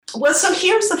Well, so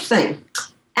here's the thing.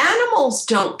 Animals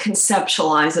don't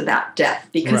conceptualize about death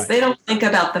because they don't think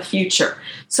about the future.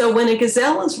 So when a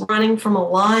gazelle is running from a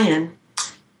lion,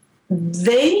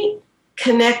 they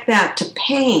connect that to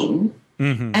pain,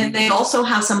 and they also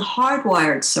have some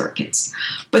hardwired circuits.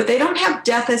 But they don't have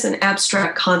death as an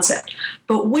abstract concept.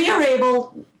 But we are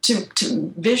able to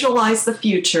visualize the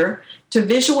future, to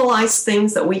visualize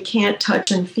things that we can't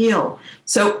touch and feel.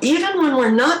 So even when we're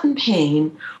not in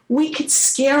pain, we could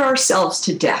scare ourselves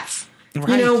to death.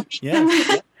 Right.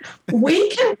 We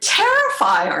can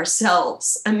terrify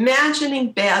ourselves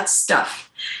imagining bad stuff.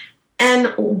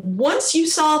 And once you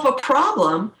solve a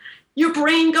problem, your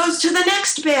brain goes to the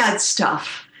next bad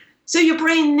stuff. So your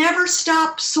brain never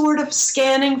stops sort of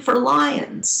scanning for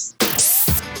lions.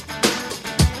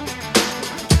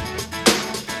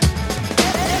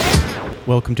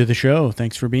 Welcome to the show.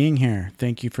 Thanks for being here.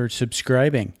 Thank you for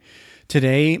subscribing.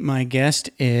 Today, my guest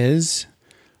is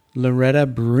Loretta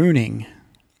Breuning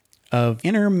of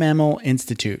Inner Mammal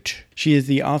Institute. She is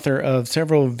the author of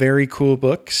several very cool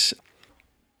books.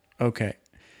 Okay,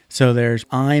 so there's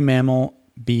I, Mammal,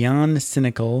 Beyond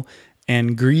Cynical,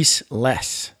 and Grease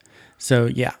Less. So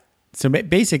yeah, so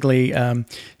basically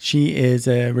she is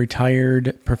a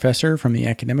retired professor from the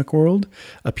academic world,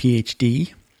 a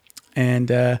PhD.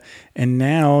 And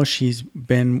now she's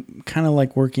been kind of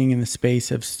like working in the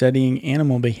space of studying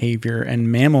animal behavior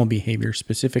and mammal behavior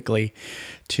specifically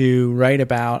to write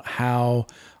about how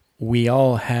we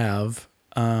all have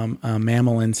a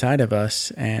mammal inside of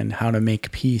us and how to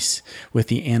make peace with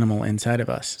the animal inside of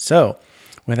us. So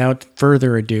without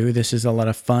further ado, this is a lot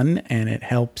of fun, and it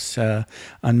helps on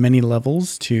many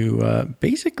levels to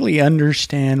basically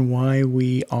understand why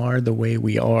we are the way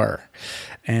we are.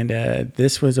 And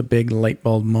this was a big light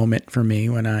bulb moment for me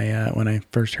when I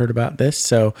first heard about this.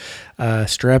 So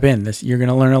strap in. You're going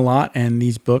to learn a lot, and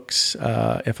these books,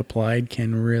 if applied,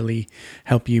 can really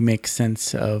help you make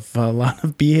sense of a lot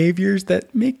of behaviors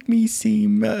that make us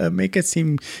seem a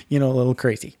little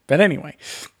crazy. But anyway,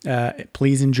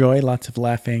 please enjoy lots of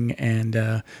laughing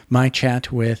and my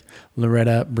chat with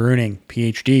Loretta Breuning,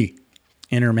 PhD,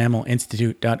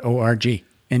 InnerMammalInstitute.org.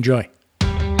 Enjoy.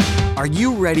 Are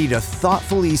you ready to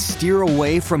thoughtfully steer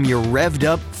away from your revved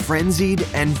up, frenzied,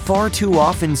 and far too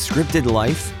often scripted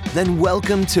life? Then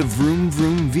welcome to Vroom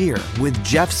Vroom Veer with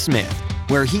Jeff Smith,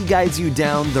 where he guides you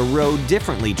down the road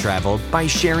differently traveled by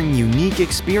sharing unique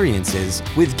experiences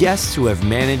with guests who have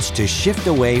managed to shift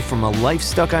away from a life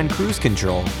stuck on cruise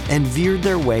control and veered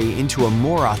their way into a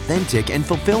more authentic and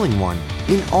fulfilling one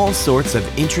in all sorts of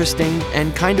interesting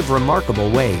and kind of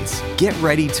remarkable ways. Get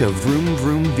ready to Vroom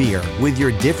Vroom Veer with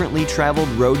your differently traveled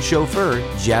road chauffeur,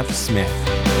 Jeff Smith.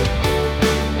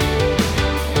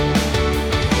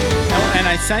 And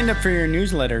I signed up for your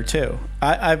newsletter too.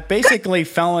 I've basically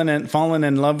fallen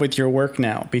in love with your work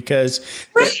now because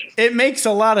it makes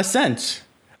a lot of sense.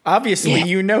 Obviously,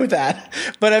 you know that.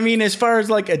 But I mean, as far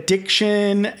as like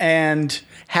addiction and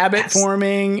habit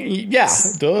forming,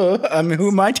 duh. I mean, who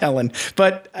am I telling?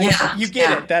 But you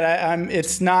get it that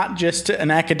it's not just an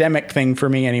academic thing for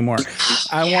me anymore.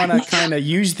 I want to kind of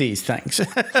use these things.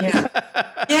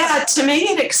 To me,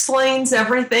 it explains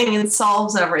everything and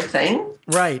solves everything.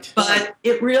 Right. But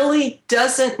it really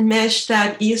doesn't mesh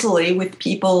that easily with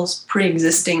people's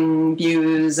pre-existing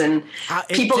views, and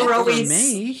people are always. For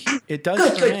me, it does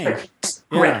good, for good, me.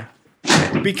 good.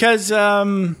 Yeah. Because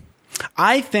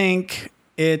I think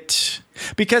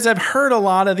because I've heard a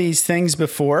lot of these things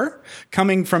before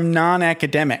coming from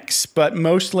non-academics, but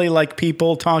mostly like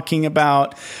people talking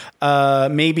about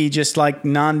maybe just like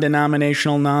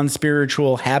non-denominational,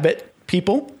 non-spiritual habit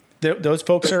people. Those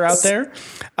folks are out there.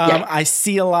 I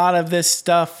see a lot of this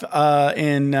stuff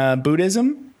in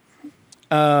Buddhism.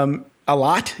 A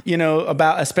lot,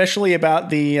 especially about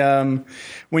the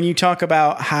when you talk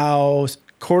about how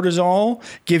cortisol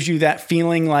gives you that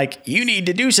feeling like you need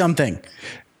to do something,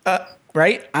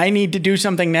 right? I need to do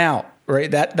something now,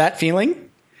 right? That feeling.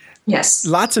 Yes.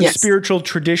 Lots of spiritual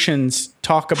traditions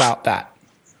talk about that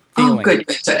feeling. Oh,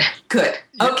 good.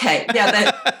 Okay.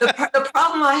 Yeah. The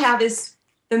problem I have is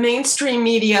the mainstream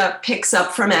media picks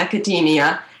up from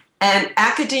academia, and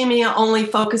academia only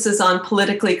focuses on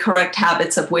politically correct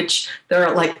habits, of which there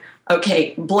are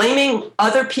blaming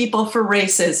other people for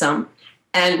racism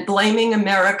and blaming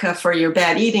America for your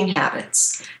bad eating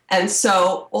habits. And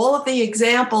so all of the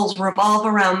examples revolve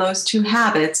around those two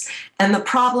habits. And the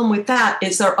problem with that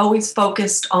is they're always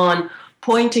focused on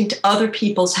pointing to other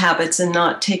people's habits and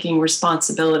not taking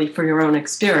responsibility for your own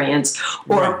experience,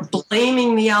 or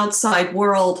blaming the outside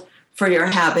world for your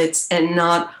habits and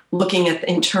not looking at the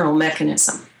internal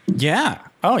mechanism. Yeah.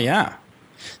 Oh, yeah.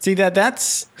 See,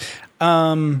 that's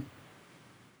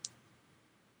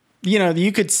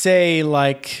you could say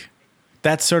like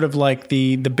that's sort of like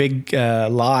the big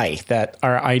lie that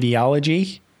our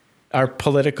ideology, our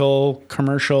political,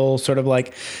 commercial sort of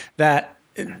like that.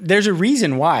 There's a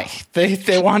reason why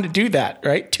they want to do that,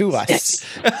 right? To us.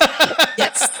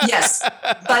 Yes.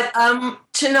 But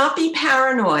to not be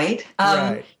paranoid,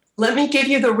 right. Let me give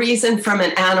you the reason from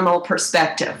an animal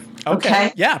perspective.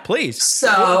 Okay. Yeah, please.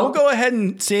 So we'll go ahead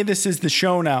and say this is the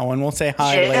show now, and we'll say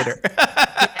hi later.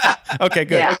 Okay,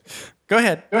 good. Yeah. Go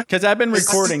ahead, because I've been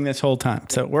recording this whole time,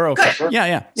 so we're okay. Good.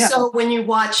 Yeah. So when you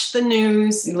watch the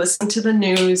news, you listen to the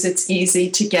news, it's easy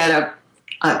to get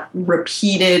a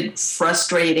repeated,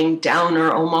 frustrating,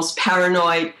 downer, almost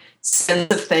paranoid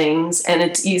sense of things. And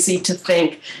it's easy to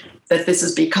think that this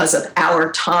is because of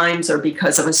our times or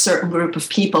because of a certain group of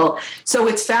people. So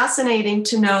it's fascinating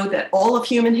to know that all of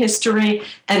human history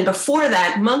and before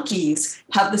that, monkeys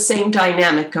have the same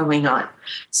dynamic going on.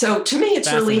 So to me,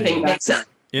 it's relieving, makes it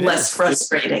less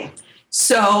frustrating.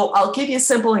 So I'll give you a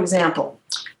simple example.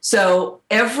 So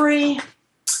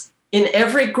in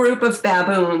every group of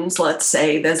baboons, let's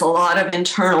say, there's a lot of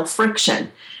internal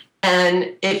friction.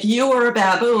 And if you were a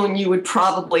baboon, you would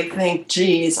probably think,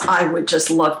 geez, I would just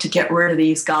love to get rid of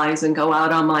these guys and go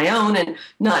out on my own and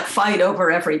not fight over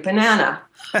every banana.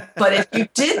 But if you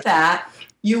did that,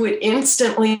 you would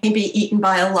instantly be eaten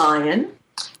by a lion,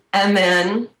 and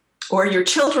then, or your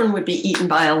children would be eaten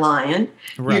by a lion.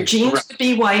 Right. Your genes would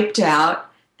be wiped out,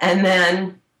 and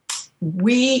then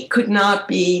we could not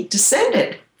be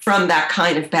descended from that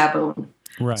kind of baboon.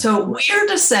 Right. So we're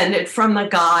descended from the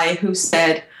guy who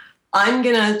said, I'm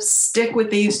going to stick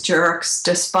with these jerks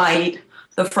despite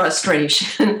the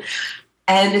frustration.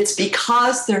 And it's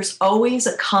because there's always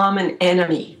a common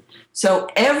enemy. So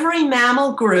every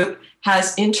mammal group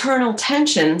has internal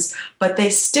tensions, but they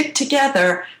stick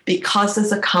together because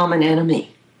there's a common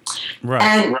enemy. Right.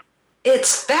 And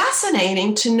it's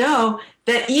fascinating to know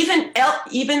that even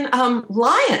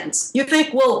lions, you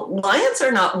think, well, lions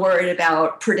are not worried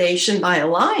about predation by a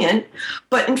lion,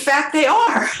 but in fact they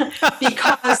are,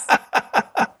 because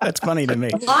that's funny to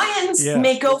me. Lions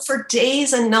may go for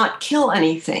days and not kill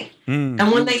anything.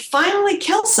 And when they finally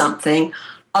kill something,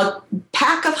 a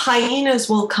pack of hyenas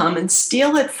will come and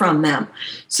steal it from them.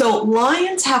 So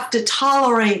lions have to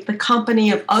tolerate the company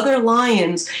of other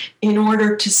lions in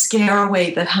order to scare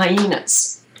away the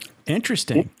hyenas.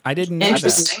 Interesting. I didn't know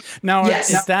that. Now,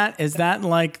 is that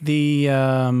like the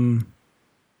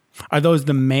are those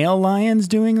the male lions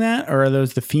doing that, or are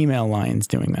those the female lions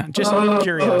doing that? Just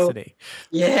curiosity.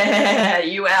 Yeah,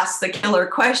 you asked the killer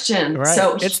question. Right.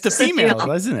 So it's the females,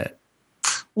 isn't it?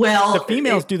 Well, the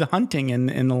females do the hunting in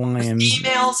the lions. The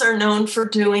females are known for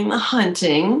doing the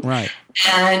hunting. Right.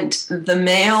 And the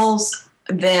males,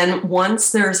 then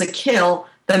once there's a kill,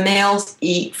 the males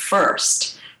eat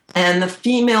first. And the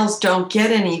females don't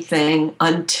get anything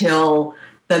until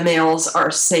the males are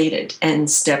sated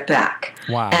and step back.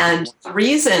 Wow. And the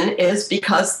reason is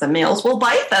because the males will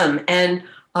bite them, and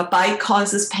a bite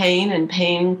causes pain, and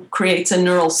pain creates a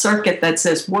neural circuit that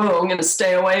says, whoa, I'm going to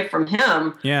stay away from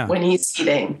him when he's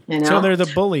eating. You know? So they're the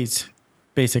bullies,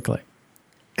 basically.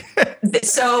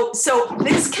 So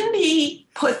this can be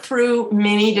put through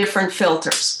many different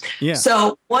filters. Yeah.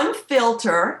 So one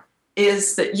filter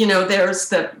is that, there's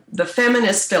the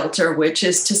feminist filter, which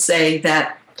is to say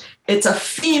that it's a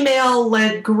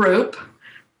female-led group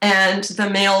and the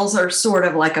males are sort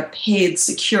of like a paid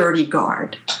security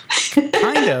guard.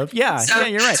 Kind of, yeah. So, yeah,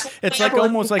 you're right. It's like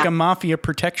almost like a mafia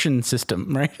protection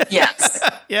system, right? Yes.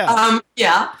 Yeah.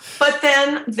 But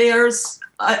then there's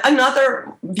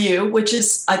another view, which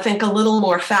is, I think, a little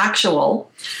more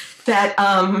factual, that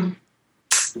often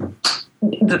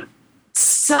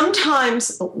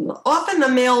the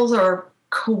males are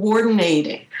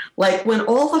coordinating. Like when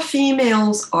all the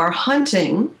females are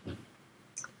hunting,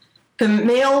 the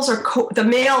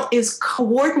male is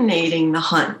coordinating the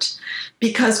hunt,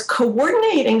 because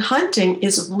coordinating hunting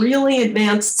is really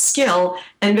advanced skill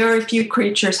and very few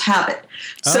creatures have it.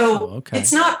 So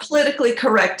It's not politically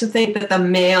correct to think that the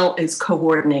male is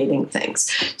coordinating things.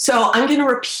 So I'm going to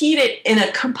repeat it in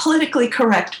a politically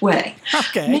correct way.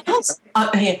 Okay.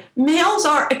 Males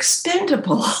are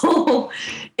expendable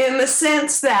in the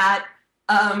sense that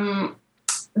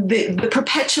the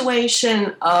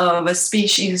perpetuation of a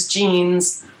species'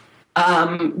 genes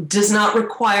does not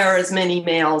require as many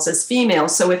males as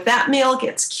females. So if that male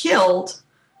gets killed,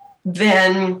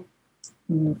 then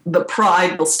the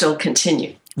pride will still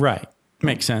continue. Right.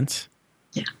 Makes sense.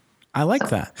 Yeah. I like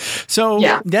that.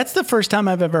 So that's the first time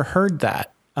I've ever heard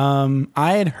that. I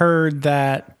had heard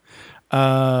that,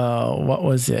 what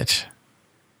was it?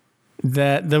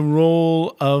 that the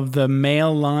role of the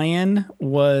male lion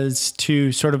was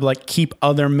to sort of like keep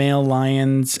other male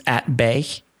lions at bay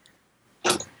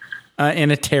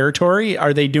in a territory.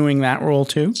 Are they doing that role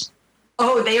too?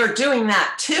 Oh, they are doing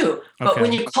that too. But Okay.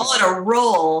 when you call it a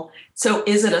role, so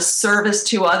is it a service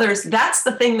to others? That's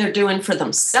the thing they're doing for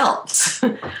themselves.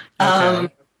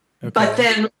 But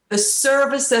then the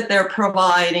service that they're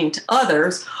providing to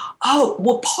others, part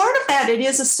of that, it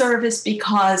is a service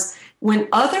because when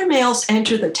other males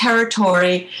enter the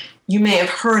territory, you may have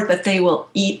heard that they will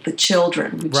eat the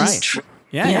children, which is true.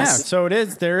 Yeah, Yes. yeah. So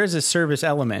there is a service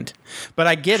element, but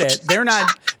I get it. They're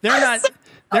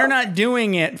not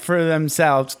doing it for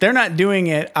themselves. They're not doing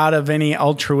it out of any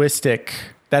altruistic.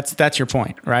 That's your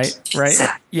point, right? Right?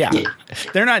 Yeah.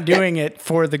 They're not doing it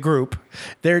for the group.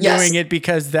 They're doing it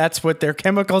because that's what their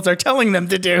chemicals are telling them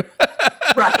to do.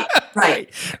 Right.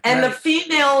 And the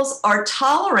females are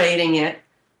tolerating it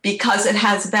because it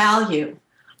has value,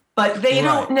 but they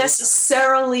don't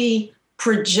necessarily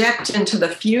project into the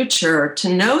future to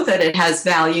know that it has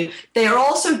value. They are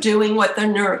also doing what their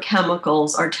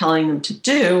neurochemicals are telling them to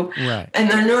do. Right. And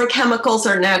their neurochemicals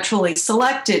are naturally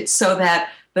selected so that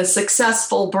the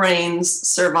successful brains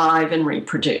survive and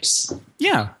reproduce.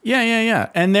 Yeah.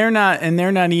 And they're not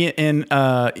in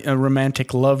a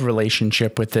romantic love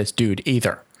relationship with this dude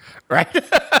either, right?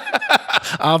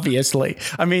 Obviously.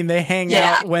 I mean, they hang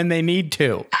out when they need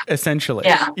to, essentially.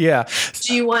 Yeah.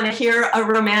 Do you want to hear a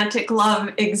romantic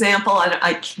love example?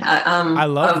 I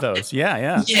love those. Yeah.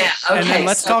 Yeah. Okay. And then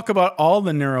let's talk about all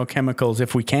the neurochemicals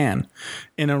if we can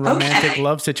in a romantic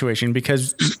love situation,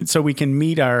 because so we can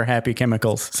meet our happy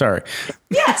chemicals. Sorry.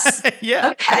 Yes. Yeah.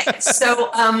 Okay. So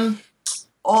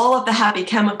all of the happy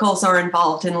chemicals are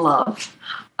involved in love.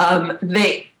 All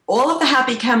of the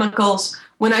happy chemicals.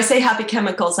 When I say happy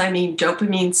chemicals, I mean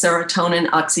dopamine, serotonin,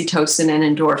 oxytocin, and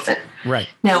endorphin. Right.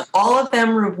 Now, all of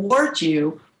them reward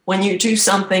you when you do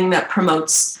something that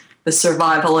promotes the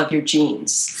survival of your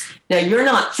genes. Now, you're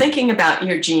not thinking about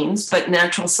your genes, but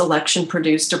natural selection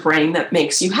produced a brain that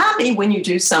makes you happy when you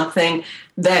do something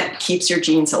that keeps your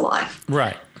genes alive.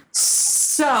 Right.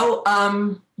 So,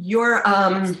 I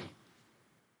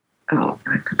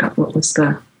forgot what was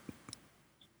the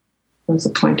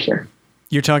point here.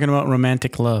 You're talking about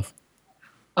romantic love.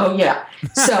 Oh, yeah.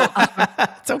 So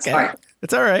it's okay. Sorry.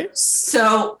 It's all right.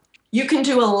 So you can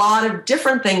do a lot of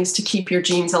different things to keep your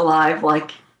genes alive,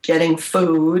 like getting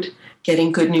food,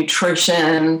 getting good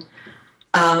nutrition,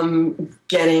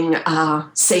 getting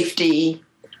safety.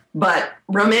 But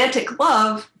romantic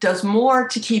love does more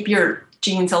to keep your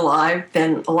genes alive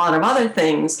than a lot of other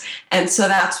things. And so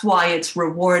that's why it's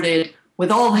rewarded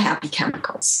with all the happy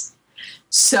chemicals.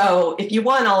 So if you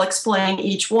want, I'll explain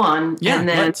each one and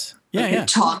then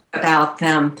talk about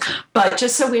them. But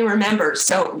just so we remember,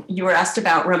 so you were asked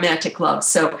about romantic love.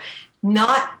 So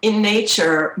not in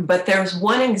nature, but there's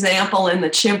one example in the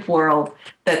chimp world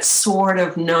that's sort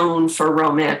of known for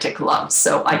romantic love.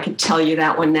 So I could tell you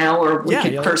that one now, or we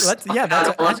could first.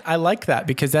 I like that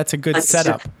because that's a good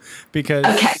setup.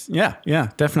 Because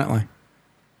definitely.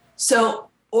 So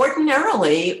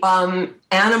ordinarily,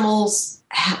 animals.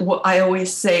 I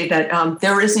always say that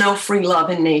there is no free love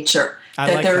in nature.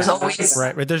 There's always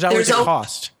a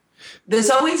cost. There's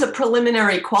always a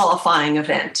preliminary qualifying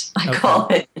event. I call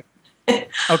it.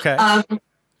 Okay.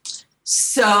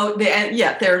 So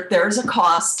there's a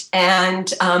cost,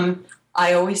 and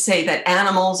I always say that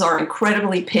animals are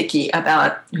incredibly picky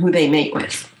about who they mate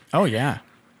with. Oh yeah.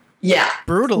 Yeah.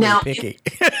 Brutally picky.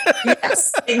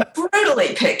 Yes,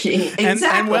 brutally picky. Exactly.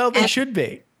 And well, they should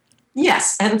be.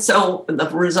 Yes. And so the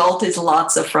result is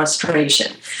lots of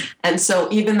frustration. And so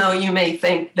even though you may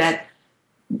think that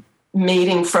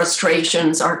mating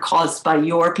frustrations are caused by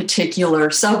your particular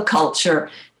subculture,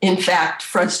 in fact,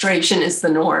 frustration is the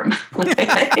norm.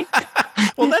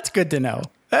 Well, that's good to know.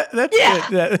 That's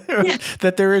good.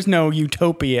 That there is no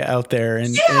utopia out there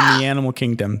in the animal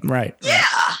kingdom. Right. Yeah.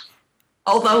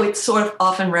 Although it's sort of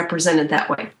often represented that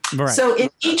way. Right. So in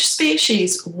each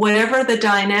species, whatever the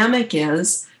dynamic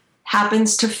is,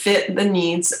 happens to fit the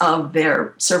needs of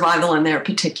their survival in their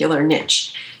particular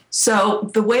niche. So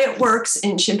the way it works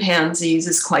in chimpanzees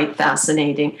is quite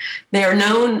fascinating. They are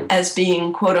known as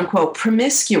being, quote unquote,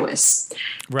 promiscuous.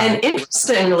 Right. And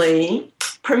interestingly,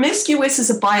 promiscuous is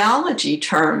a biology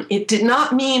term. It did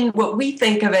not mean what we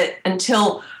think of it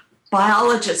until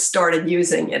biologists started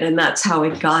using it, and that's how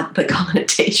it got the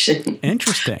connotation.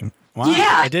 Interesting. Wow.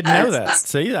 Yeah. I didn't know that.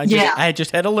 See, I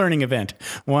just had a learning event.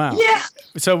 Wow. Yeah.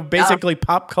 So basically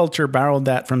pop culture borrowed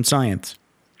that from science.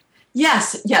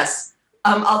 Yes.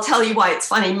 I'll tell you why it's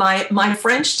funny. My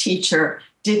French teacher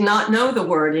did not know the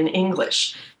word in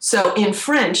English. So in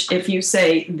French, if you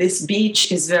say this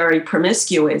beach is very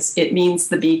promiscuous, it means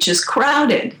the beach is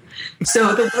crowded.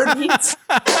 So the word means...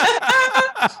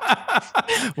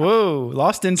 Whoa,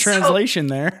 lost in translation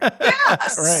there. Yeah.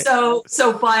 Right.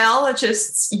 So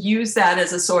biologists use that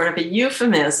as a sort of a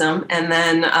euphemism, and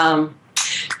then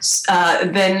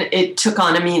it took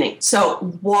on a meaning. So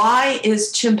why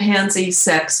is chimpanzee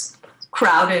sex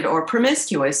crowded or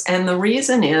promiscuous? And the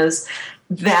reason is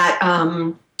that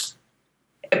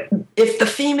if the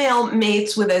female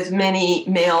mates with as many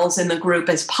males in the group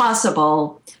as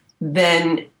possible,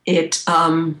 then it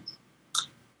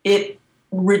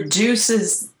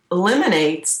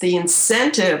eliminates the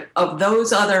incentive of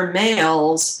those other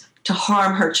males to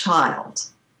harm her child.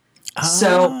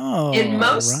 So in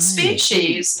most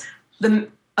species, the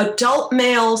adult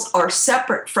males are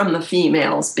separate from the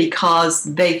females because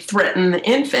they threaten the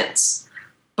infants.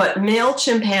 But male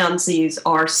chimpanzees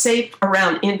are safe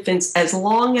around infants as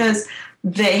long as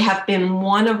they have been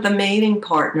one of the mating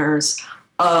partners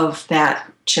of that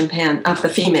of the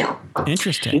female.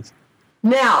 Interesting.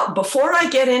 Now, before I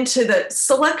get into the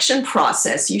selection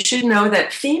process, you should know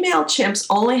that female chimps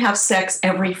only have sex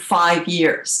every 5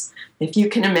 years. If you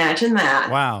can imagine that.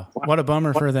 Wow. What a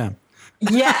bummer for them.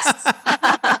 Yes.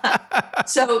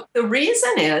 So the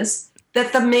reason is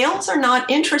that the males are not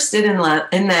interested in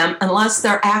them unless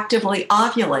they're actively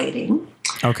ovulating.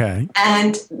 Okay.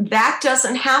 And that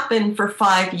doesn't happen for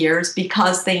 5 years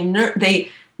because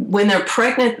when they're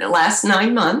pregnant, it lasts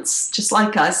 9 months, just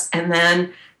like us, and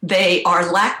then they are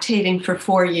lactating for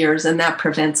 4 years, and that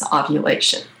prevents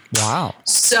ovulation. Wow.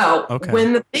 So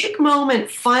when the big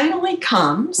moment finally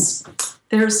comes,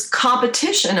 there's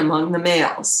competition among the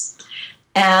males.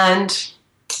 And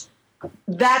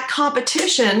that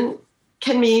competition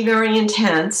can be very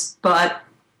intense, but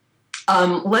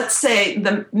let's say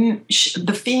the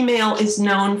female is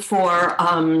known for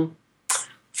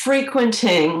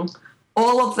frequenting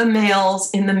all of the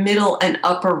males in the middle and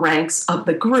upper ranks of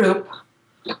the group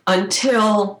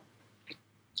until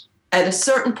at a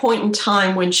certain point in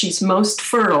time when she's most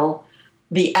fertile,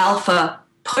 the alpha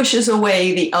pushes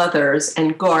away the others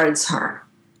and guards her.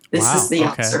 This is the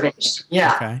observation.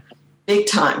 Yeah, big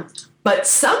time. But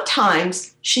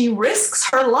sometimes she risks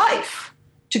her life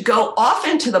to go off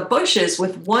into the bushes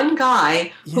with one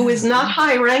guy who is not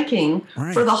high ranking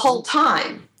for the whole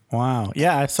time. Wow.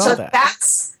 Yeah, I saw that.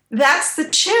 That's the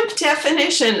chimp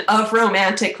definition of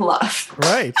romantic love.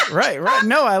 Right.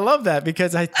 No, I love that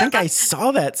because I think I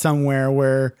saw that somewhere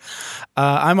where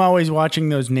I'm always watching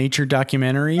those nature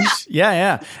documentaries.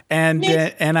 Yeah. And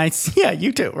I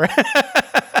you too, right?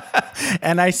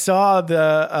 And I saw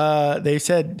they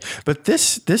said, but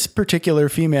this particular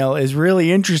female is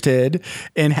really interested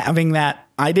in having that.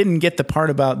 I didn't get the part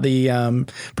about the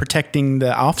protecting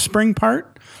the offspring part.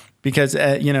 Because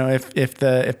if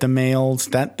the males,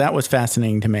 that was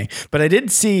fascinating to me, but I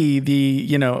did see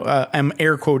I'm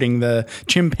air quoting the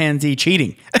chimpanzee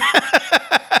cheating,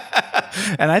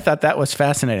 and I thought that was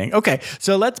fascinating. Okay,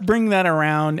 so let's bring that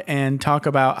around and talk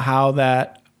about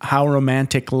how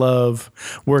romantic love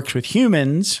works with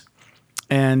humans,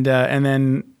 and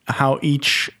then how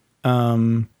each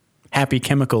happy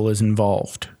chemical is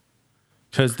involved,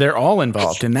 because they're all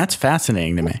involved, and that's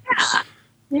fascinating to me.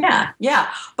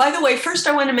 Yeah. By the way, first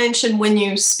I want to mention when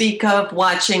you speak of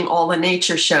watching all the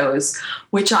nature shows,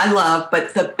 which I love,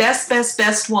 but the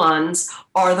best ones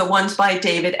are the ones by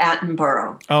David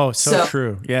Attenborough. Oh, so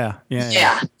true. Yeah.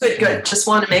 Good. Just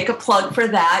want to make a plug for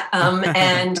that.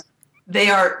 And they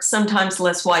are sometimes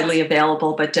less widely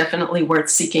available, but definitely worth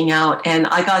seeking out. And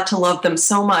I got to love them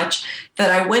so much that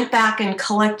I went back and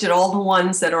collected all the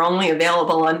ones that are only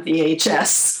available on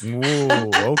VHS.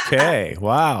 Ooh, okay.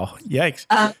 Wow. Yikes.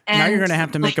 Now you're going to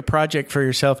have to make a project for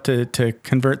yourself to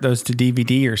convert those to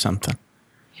DVD or something.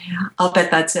 Yeah, I'll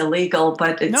bet that's illegal,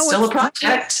 but it's still a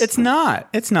project. It's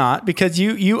not because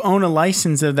you own a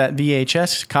license of that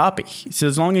VHS copy. So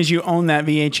as long as you own that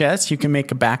VHS, you can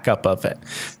make a backup of it.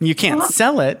 You can't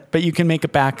sell it, but you can make a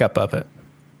backup of it.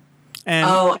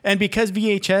 And because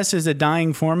VHS is a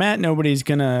dying format, nobody's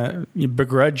going to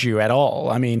begrudge you at all.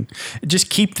 I mean,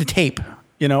 just keep the tape.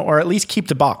 Or at least keep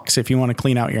the box if you want to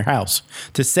clean out your house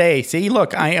to say, see,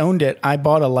 look, I owned it. I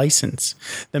bought a license.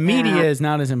 The media is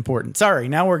not as important. Sorry.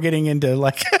 Now we're getting into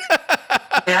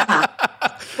Yeah.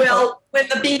 Well, when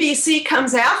the BBC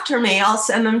comes after me, I'll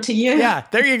send them to you. Yeah.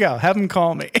 There you go. Have them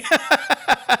call me.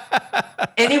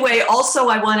 Anyway, also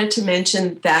I wanted to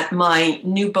mention that my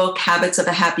new book, Habits of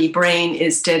a Happy Brain,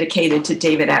 is dedicated to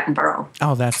David Attenborough.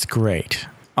 Oh, that's great.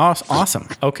 Awesome.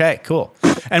 Okay, cool.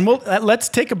 And let's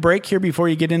take a break here before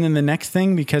you get into the next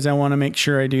thing, because I want to make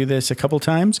sure I do this a couple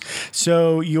times.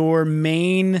 So your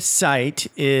main site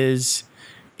is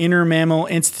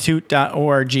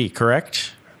innermammalinstitute.org,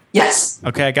 correct? Yes.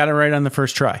 Okay, I got it right on the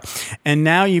first try. And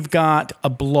now you've got a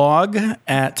blog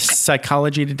at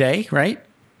Psychology Today, right?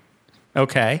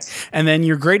 Okay. And then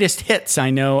your greatest hits,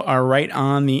 I know, are right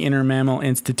on the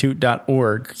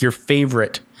innermammalinstitute.org. Your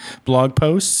favorite blog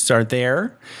posts are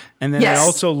there. And then it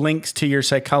also links to your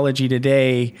Psychology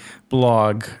Today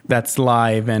blog that's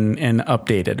live and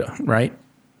updated, right?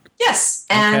 Yes.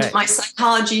 And my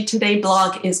Psychology Today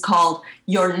blog is called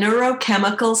Your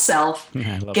Neurochemical Self,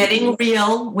 Getting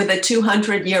Real with a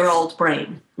 200-Year-Old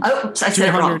Brain. Oh, I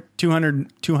said it wrong.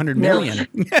 200 million.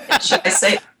 Should I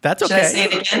say That's okay. Should I say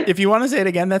it again? If you want to say it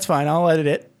again, that's fine. I'll edit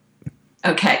it.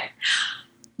 Okay.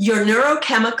 Your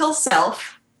Neurochemical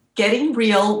Self, Getting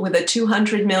Real with a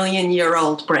 200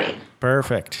 Million-Year-Old Brain.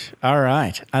 Perfect. All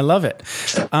right. I love it.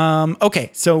 Okay.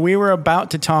 So we were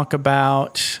about to talk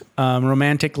about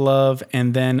romantic love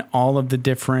and then all of the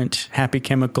different happy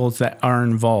chemicals that are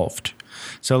involved.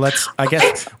 So I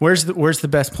guess, where's the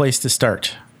best place to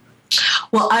start?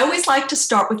 Well, I always like to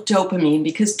start with dopamine,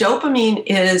 because dopamine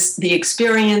is the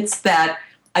experience that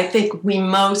I think we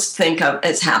most think of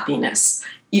as happiness,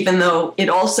 even though it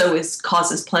also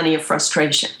causes plenty of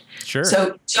frustration. Sure.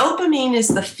 So dopamine is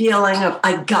the feeling of,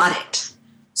 I got it.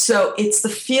 So it's the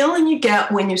feeling you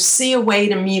get when you see a way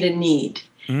to meet a need.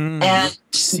 And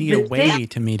see a way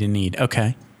to meet a need.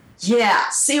 Okay. Yeah,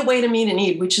 see a way to meet a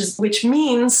need, which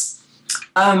means,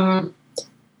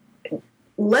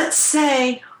 let's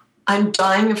say I'm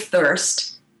dying of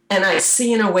thirst and I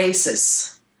see an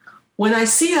oasis. When I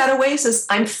see that oasis,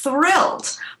 I'm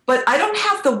thrilled, but I don't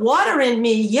have the water in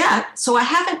me yet, so I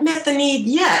haven't met the need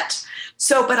yet.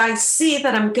 But I see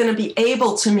that I'm going to be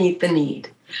able to meet the need.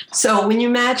 So when you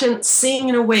imagine seeing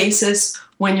an oasis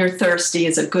when you're thirsty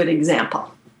is a good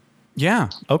example. Yeah.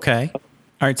 Okay. All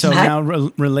right. So now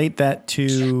relate that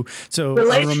to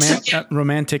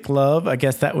romantic love. I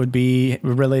guess that would be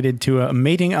related to a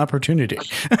mating opportunity.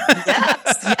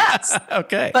 Yes.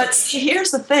 Okay. But see,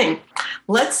 here's the thing.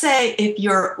 Let's say if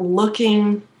you're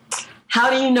looking,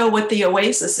 how do you know what the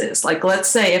oasis is? Like, let's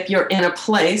say if you're in a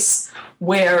place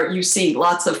where you see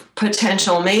lots of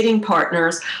potential mating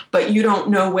partners, but you don't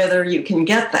know whether you can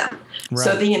get them. Right.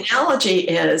 So the analogy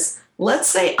is, let's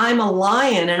say I'm a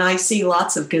lion and I see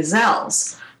lots of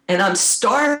gazelles and I'm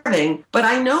starving, but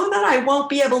I know that I won't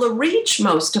be able to reach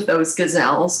most of those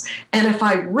gazelles. And if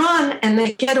I run and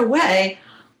they get away,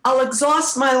 I'll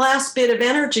exhaust my last bit of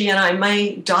energy and I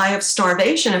may die of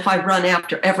starvation if I run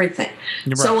after everything.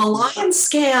 Right. So a lion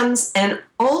scans and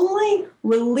only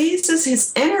releases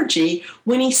his energy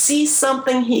when he sees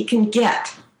something he can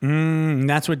get.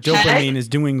 That's what dopamine is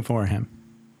doing for him.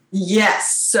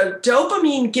 Yes. So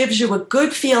dopamine gives you a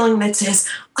good feeling that says,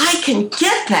 I can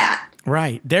get that.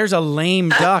 Right. There's a lame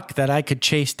duck that I could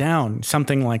chase down,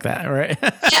 something like that, right?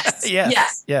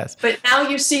 Yes. But now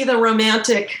you see the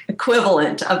romantic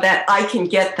equivalent of that, I can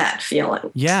get that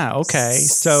feeling. Yeah, okay.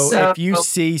 So if you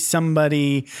see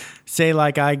somebody, say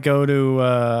like I go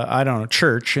to,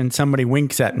 church and somebody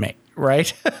winks at me,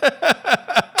 right?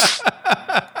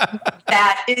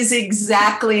 That is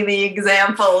exactly the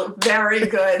example. Very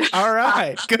good. All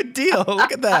right. Good deal.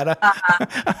 Look at that.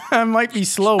 I might be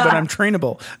slow, but I'm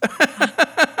trainable.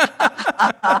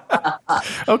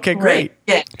 Okay, great.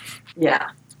 Yeah.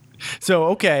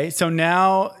 So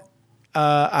now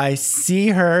I see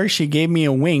her. She gave me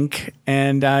a wink,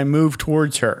 and I move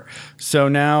towards her. So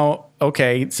now,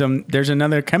 so there's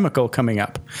another chemical coming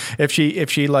up. If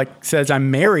she like says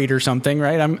I'm married or something,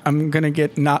 right? I'm gonna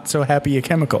get not so happy a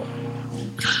chemical.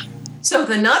 So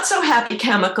the not so happy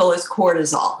chemical is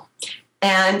cortisol,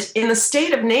 and in the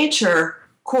state of nature,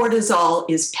 cortisol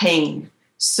is pain.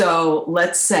 So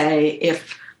let's say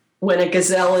when a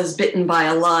gazelle is bitten by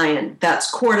a lion,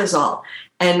 that's cortisol,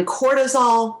 and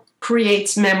cortisol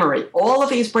creates memory. All of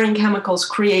these brain chemicals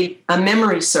create a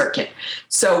memory circuit.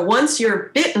 So once you're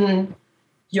bitten,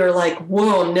 you're like,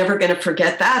 whoa, I'm never going to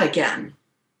forget that again.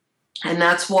 And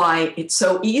that's why it's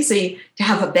so easy to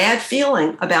have a bad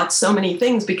feeling about so many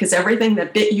things, because everything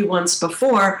that bit you once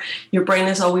before, your brain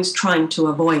is always trying to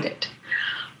avoid it.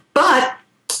 But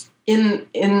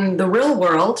in the real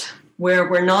world, where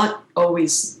we're not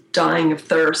always dying of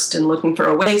thirst and looking for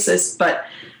oasis, but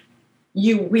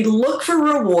we look for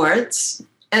rewards,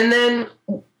 and then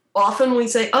often we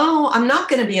say, oh, I'm not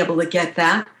going to be able to get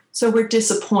that, so we're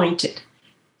disappointed.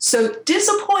 So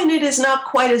disappointed is not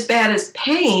quite as bad as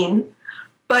pain,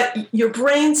 but your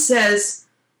brain says,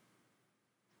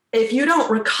 if you don't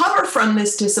recover from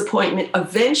this disappointment,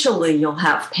 eventually you'll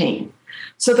have pain.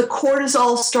 So the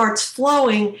cortisol starts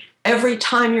flowing every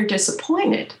time you're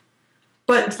disappointed.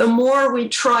 But the more we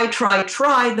try,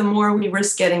 the more we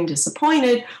risk getting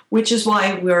disappointed, which is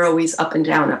why we're always up and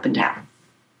down, up and down.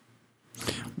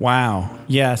 Wow.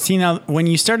 Yeah. See, now when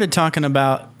you started talking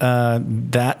about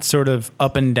that sort of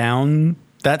up and down,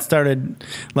 that started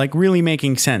like really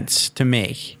making sense to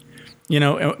me. You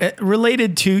know,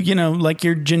 related to, you know, like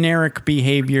your generic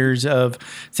behaviors of,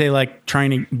 say, like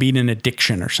trying to beat an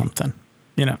addiction or something,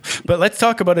 you know. But let's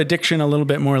talk about addiction a little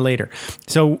bit more later.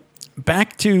 So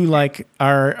back to like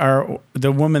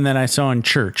the woman that I saw in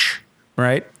church,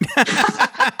 right?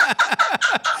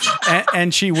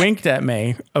 and she winked at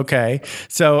me. Okay.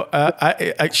 So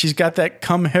she's got that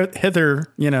come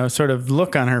hither, you know, sort of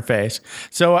look on her face.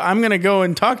 So I'm going to go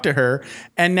and talk to her.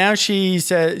 And now she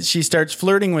says, she starts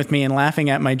flirting with me and laughing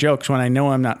at my jokes when I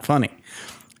know I'm not funny.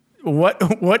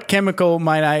 What chemical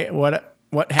might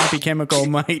what happy chemical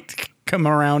might come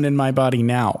around in my body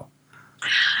now?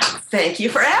 Thank you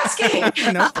for asking.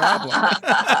 No problem.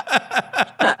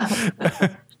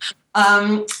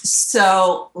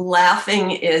 So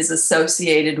laughing is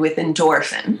associated with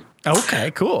endorphin.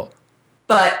 Okay, cool.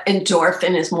 But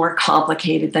endorphin is more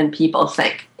complicated than people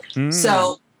think.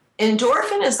 So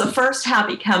endorphin is the first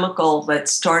happy chemical that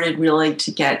started really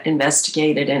to get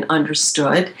investigated and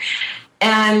understood.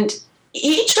 And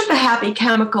each of the happy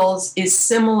chemicals is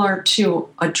similar to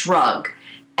a drug.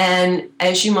 And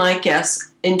as you might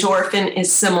guess, endorphin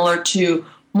is similar to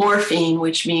morphine,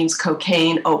 which means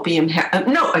cocaine, opium.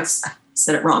 I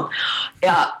said it wrong.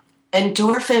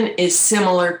 Endorphin is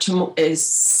similar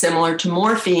to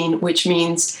morphine, which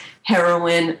means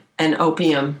heroin and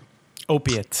opium.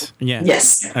 Opiates. Yeah.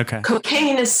 Yes. Okay.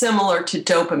 Cocaine is similar to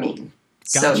dopamine.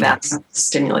 Gotcha. So that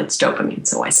stimulates dopamine.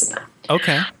 So I said that.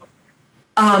 Okay.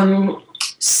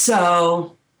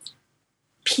 So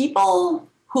people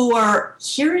who are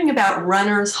hearing about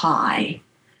runner's high,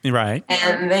 right,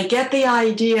 and they get the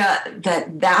idea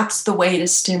that that's the way to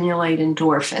stimulate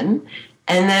endorphin,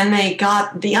 and then they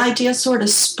got the idea sort of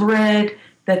spread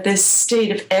that this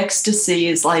state of ecstasy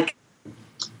is like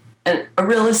a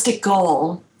realistic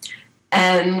goal,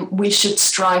 and we should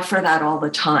strive for that all the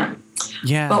time.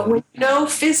 Yeah. But when you know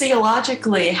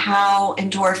physiologically how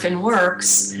endorphin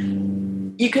works,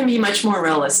 you can be much more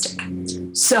realistic.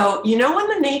 So, you know, in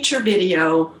the nature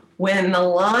video, when the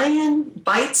lion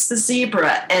bites the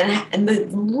zebra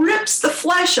and rips the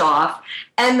flesh off,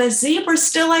 and the zebra's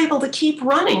still able to keep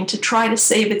running to try to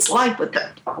save its life with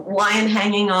the lion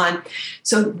hanging on.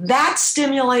 So that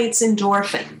stimulates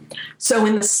endorphin. So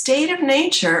in the state of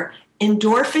nature,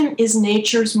 endorphin is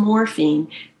nature's morphine.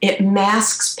 It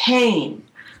masks pain.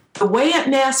 The way it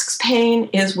masks pain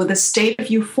is with a state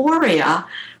of euphoria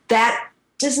that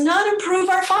does not improve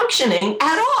our functioning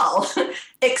at all,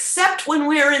 except when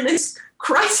we're in this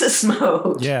crisis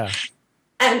mode. Yeah.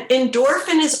 And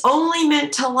endorphin is only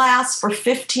meant to last for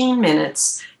 15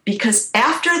 minutes because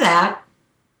after that,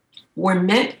 we're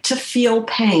meant to feel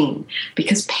pain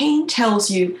because pain tells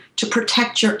you to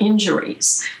protect your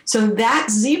injuries. So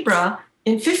that zebra,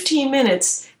 in 15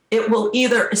 minutes, it will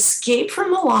either escape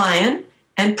from the lion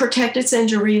and protect its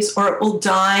injuries, or it will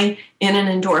die in an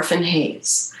endorphin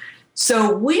haze.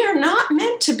 So we are not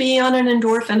meant to be on an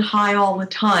endorphin high all the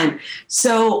time.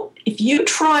 So if you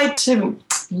try to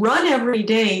run every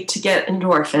day to get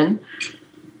endorphin,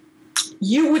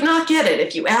 you would not get it.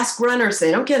 If you ask runners,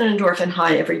 they don't get an endorphin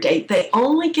high every day. They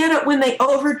only get it when they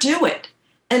overdo it.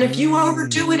 And if you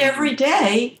overdo it every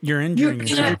day, you're injuring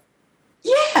yourself.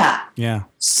 Yeah. Yeah.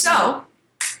 So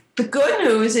the good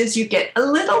news is you get a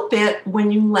little bit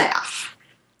when you laugh,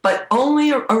 but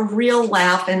only a real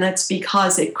laugh, and that's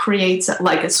because it creates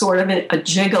like a sort of a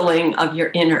jiggling of your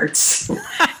innards.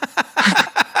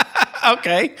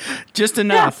 Okay, just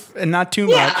enough and not too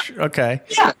much. Okay,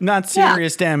 not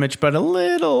serious damage, but a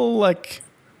little like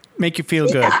make you feel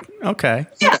good. Okay,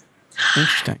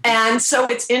 interesting. And so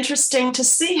it's interesting to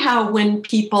see how when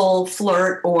people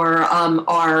flirt or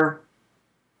are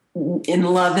in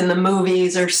love in the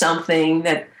movies or something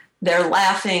that they're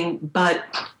laughing, but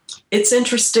it's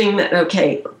interesting that,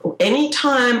 okay,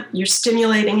 anytime you're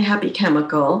stimulating a happy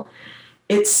chemical,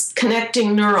 it's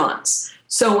connecting neurons.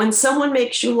 So when someone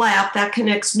makes you laugh, that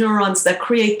connects neurons that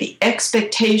create the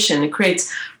expectation. It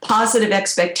creates positive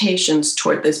expectations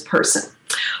toward this person.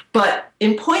 But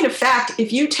in point of fact,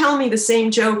 if you tell me the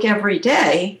same joke every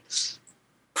day,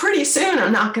 pretty soon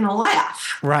I'm not going to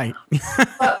laugh. Right.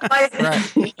 I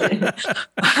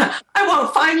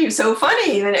won't find you so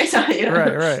funny the next time. You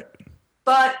know? Right.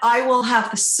 But I will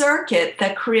have the circuit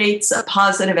that creates a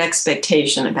positive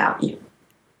expectation about you.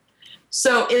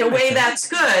 So in a way that's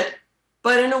good,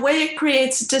 but in a way it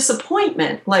creates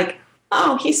disappointment. Like,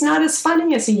 oh, he's not as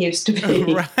funny as he used to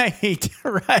be.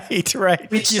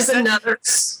 Right. Which is another.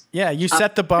 Yeah, you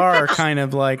set the bar kind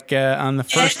of like on the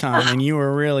first time, and you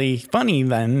were really funny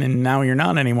then, and now you're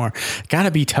not anymore. Got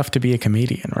to be tough to be a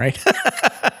comedian, right?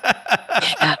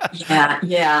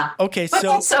 Yeah. Okay, but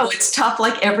so also it's tough.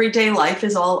 Like everyday life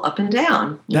is all up and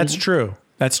down. That's true.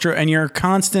 And you're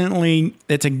constantly,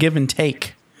 it's a give and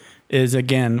take. Is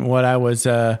again what I was,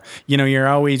 you're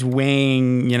always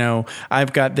weighing,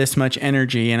 I've got this much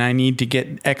energy and I need to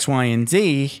get X, Y, and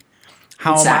Z.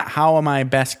 How am I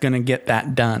best going to get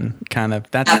that done? Kind of.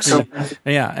 That's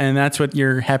absolutely. And that's what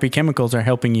your happy chemicals are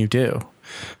helping you do.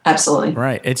 Absolutely.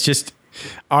 Right. It's just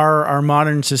our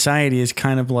modern society is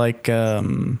kind of like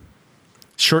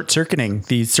short-circuiting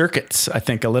these circuits, I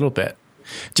think, a little bit.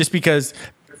 Just because,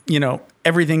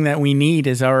 everything that we need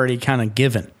is already kind of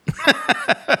given.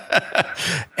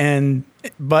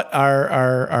 But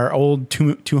our old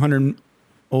 200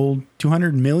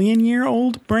 million year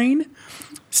old brain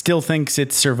still thinks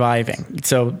it's surviving.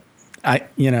 So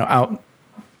out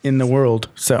in the world.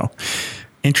 So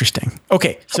interesting.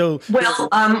 Okay. So,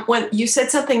 when you said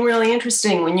something really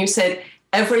interesting, when you said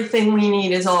everything we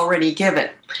need is already given.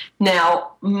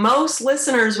 Now, most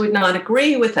listeners would not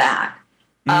agree with that.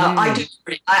 I do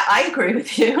agree. I agree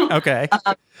with you. Okay.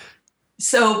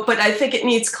 But I think it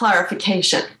needs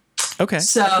clarification. Okay.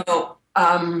 So,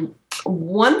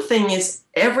 one thing is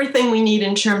everything we need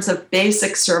in terms of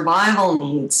basic survival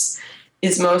needs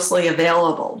is mostly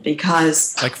available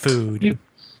because... Like food.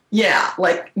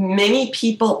 Like many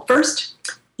people... First,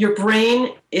 your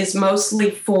brain is mostly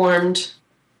formed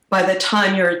by the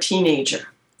time you're a teenager.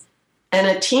 And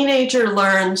a teenager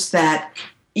learns that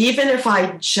even if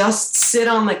I just sit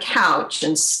on the couch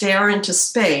and stare into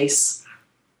space,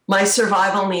 my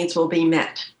survival needs will be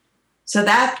met. So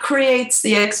that creates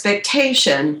the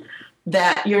expectation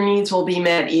that your needs will be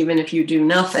met even if you do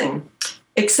nothing,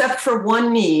 except for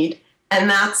one need, and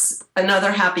that's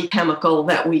another happy chemical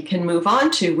that we can move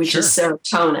on to, which is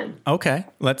serotonin. Okay,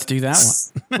 let's do that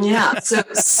one. So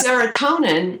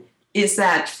serotonin is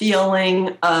that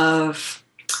feeling of,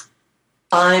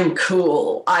 I'm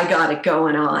cool, I got it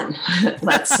going on,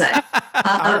 let's say.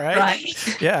 All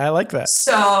right. Yeah, I like that.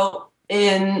 So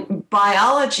in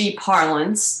biology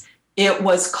parlance, it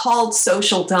was called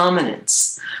social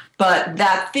dominance. But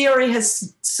that theory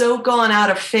has so gone out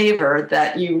of favor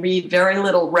that you read very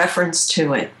little reference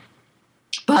to it.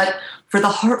 But for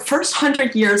the first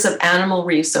 100 years of animal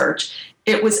research,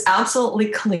 it was absolutely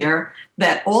clear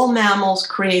that all mammals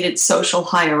created social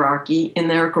hierarchy in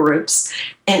their groups,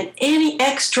 and any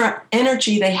extra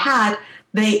energy they had,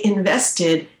 they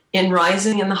invested in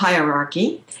rising in the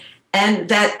hierarchy. And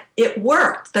that it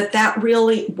worked, that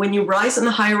really, when you rise in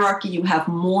the hierarchy, you have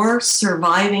more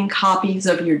surviving copies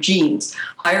of your genes,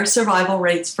 higher survival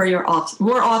rates for your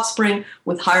more offspring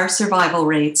with higher survival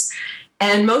rates.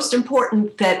 And most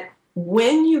important, that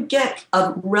when you get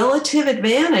a relative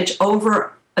advantage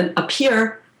over a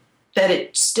peer, that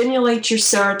it stimulates your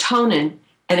serotonin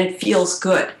and it feels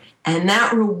good. And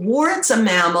that rewards a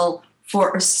mammal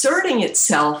for asserting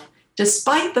itself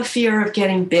despite the fear of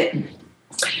getting bitten.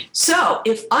 So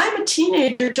if I'm a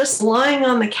teenager just lying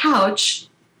on the couch,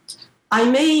 I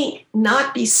may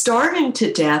not be starving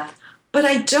to death, but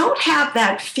I don't have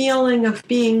that feeling of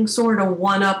being sort of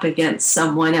one up against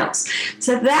someone else.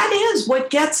 So that is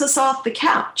what gets us off the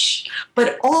couch,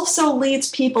 but also leads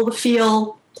people to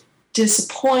feel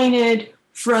disappointed,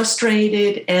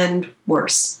 frustrated, and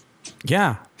worse.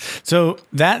 Yeah. So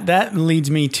that leads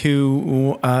me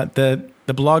to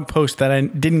the blog post that I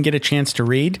didn't get a chance to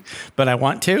read, but I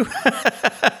want to.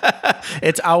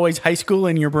 It's Always High School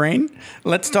in Your Brain.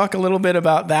 Let's talk a little bit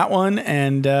about that one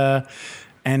and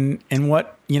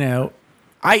what,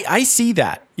 I see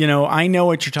that, I know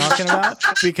what you're talking about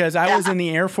because I was in the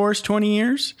Air Force 20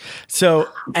 years. So,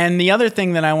 and the other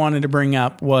thing that I wanted to bring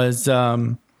up was,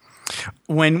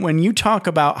 when you talk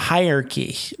about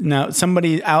hierarchy, now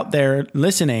somebody out there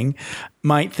listening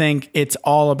might think it's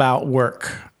all about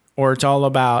work or it's all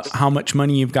about how much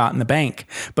money you've got in the bank,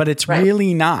 but it's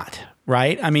really not,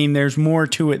 right? I mean, there's more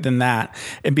to it than that,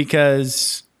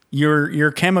 because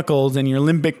your chemicals and your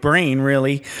limbic brain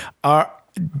really are,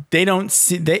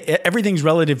 everything's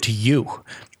relative to you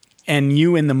and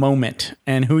you in the moment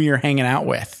and who you're hanging out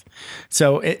with.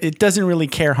 So it doesn't really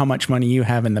care how much money you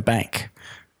have in the bank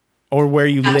or where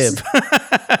you live.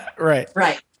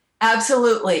 Right.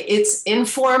 Absolutely. It's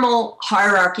informal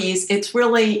hierarchies. It's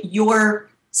really your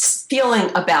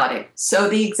feeling about it. So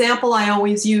the example I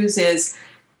always use is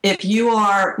if you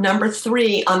are number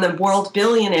 3 on the world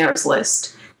billionaires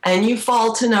list, and you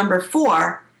fall to number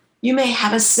 4, you may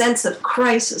have a sense of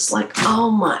crisis, like, oh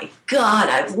my God,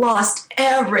 I've lost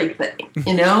everything,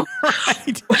 you know?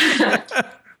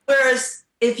 Whereas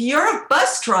if you're a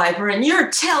bus driver and you're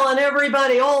telling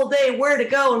everybody all day where to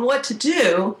go and what to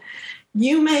do,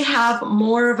 you may have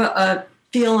more of a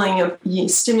feeling of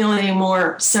stimulating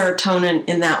more serotonin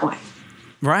in that way.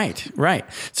 Right.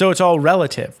 So it's all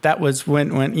relative. That was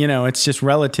when it's just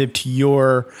relative to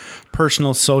your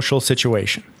personal social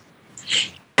situation.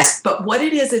 Yes, but what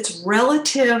it is, it's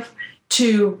relative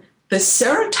to the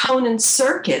serotonin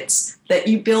circuits that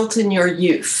you built in your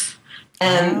youth.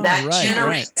 And that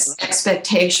generates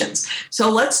expectations.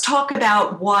 So let's talk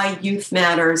about why youth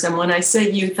matters. And when I say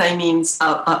youth, I mean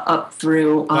up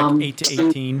through... like 8 to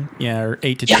 18, or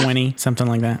 8 to 20, something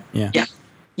like that.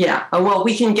 Yeah. Well,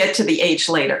 we can get to the age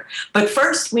later. But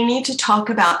first, we need to talk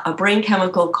about a brain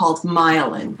chemical called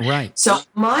myelin. Right. So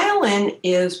myelin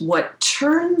is what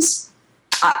turns...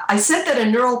 I said that a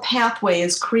neural pathway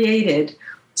is created.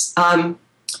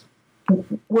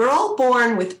 We're all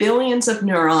born with billions of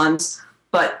neurons,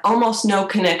 but almost no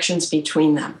connections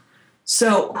between them.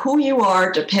 So who you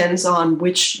are depends on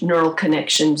which neural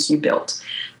connections you built.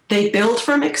 They build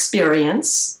from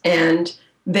experience, and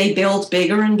they build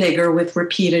bigger and bigger with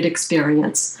repeated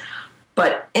experience.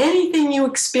 But anything you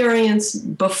experience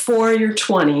before you're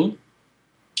 20,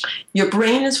 your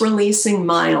brain is releasing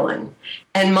myelin.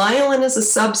 And myelin is a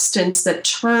substance that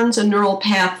turns a neural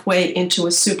pathway into a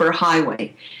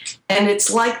superhighway. And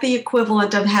it's like the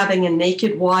equivalent of having a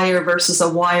naked wire versus a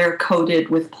wire coated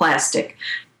with plastic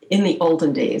in the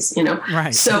olden days,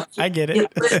 Right. So I get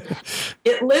it.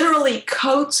 It literally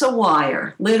coats a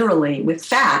wire, literally, with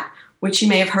fat, which you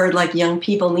may have heard, like, young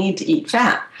people need to eat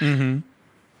fat. Mm-hmm.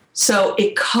 So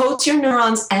it coats your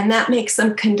neurons, and that makes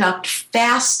them conduct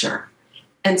faster.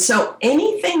 And so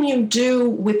anything you do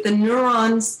with the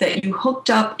neurons that you hooked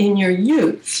up in your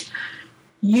youth,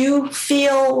 you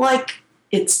feel like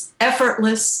it's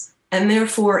effortless, and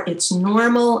therefore it's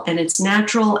normal and it's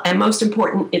natural, and most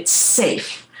important, it's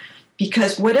safe.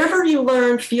 Because whatever you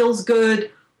learn feels good,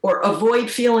 or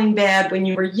avoid feeling bad when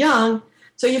you were young,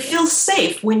 so you feel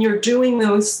safe when you're doing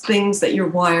those things that you're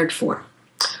wired for.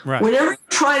 Right. Whenever you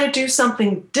try to do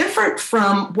something different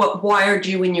from what wired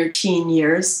you in your teen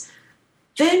years,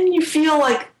 then you feel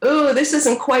like, oh, this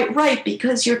isn't quite right,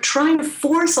 because you're trying to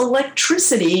force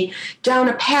electricity down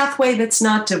a pathway that's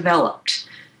not developed.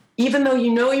 Even though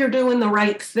you know you're doing the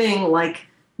right thing, like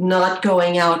not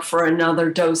going out for another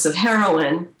dose of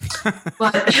heroin,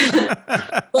 but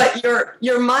your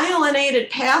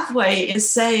myelinated pathway is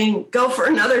saying, go for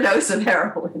another dose of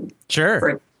heroin.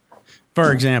 Sure.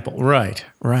 For example, right.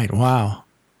 Wow.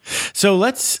 So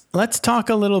let's talk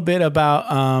a little bit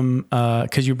about,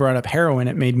 because you brought up heroin,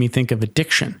 it made me think of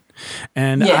addiction.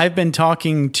 And I've been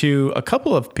talking to a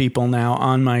couple of people now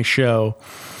on my show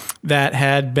that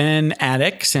had been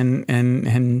addicts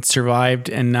and survived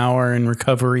and now are in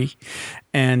recovery.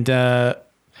 And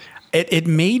it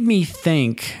made me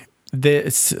think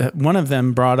this, one of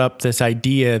them brought up this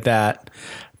idea that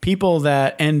people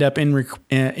that end up in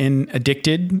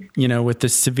addicted, with the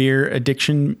severe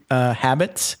addiction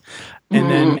habits,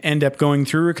 and then end up going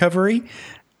through recovery,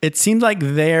 it seems like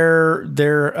their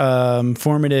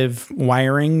formative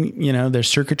wiring, their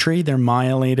circuitry, their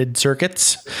myelinated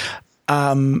circuits,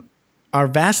 are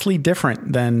vastly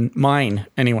different than mine.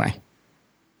 Anyway,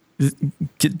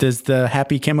 does the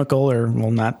happy chemical, or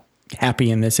not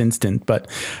happy in this instant, but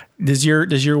does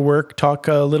your work talk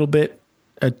a little bit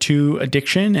to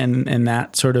addiction and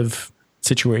that sort of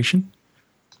situation?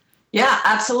 Yeah,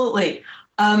 absolutely.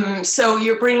 So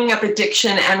you're bringing up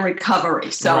addiction and recovery.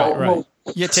 So right.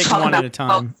 We'll take one at a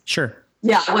time. Sure.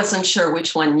 Yeah, I wasn't sure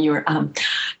which one you were.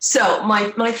 So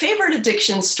my favorite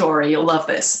addiction story, you'll love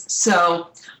this. So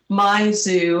my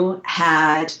zoo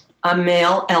had a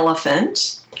male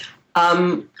elephant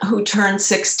who turned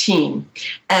 16.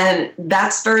 And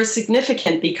that's very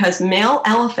significant because male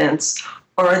elephants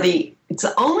are it's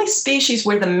the only species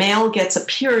where the male gets a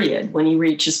period when he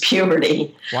reaches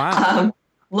puberty. Wow.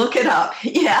 Look it up.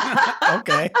 Yeah.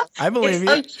 Okay. I believe you.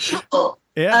 Unusual.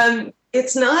 Yeah.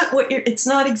 It's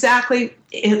not exactly,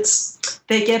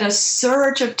 they get a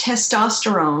surge of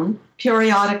testosterone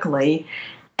periodically.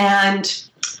 And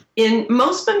in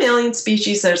most mammalian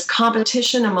species, there's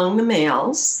competition among the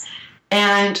males.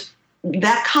 And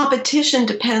that competition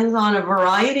depends on a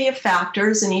variety of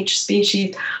factors in each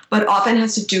species, but often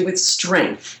has to do with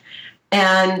strength.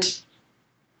 And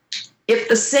if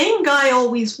the same guy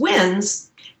always wins,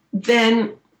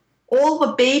 then all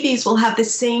the babies will have the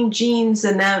same genes,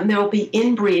 and there will be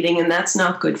inbreeding, and that's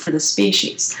not good for the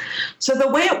species. So the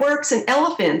way it works in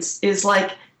elephants is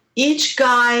like each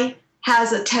guy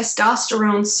has a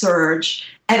testosterone surge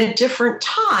at a different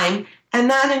time, and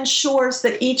that ensures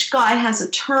that each guy has a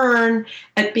turn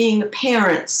at being a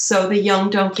parent so the young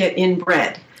don't get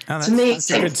inbred. Oh, It's amazing.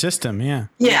 That's a good system, yeah.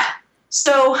 Yeah.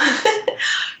 So,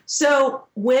 so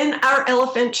when our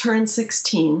elephant turned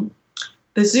 16,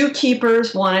 the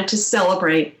zookeepers wanted to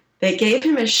celebrate. They gave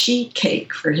him a sheet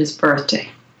cake for his birthday.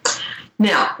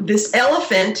 Now, this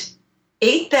elephant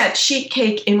ate that sheet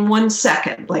cake in 1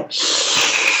 second, like.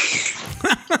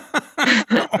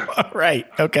 Right.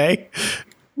 Okay.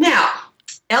 Now,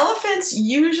 elephants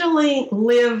usually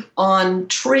live on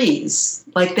trees,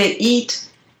 like they eat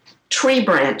tree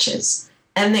branches,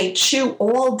 and they chew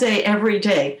all day, every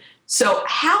day. So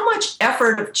how much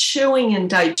effort of chewing and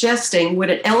digesting would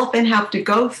an elephant have to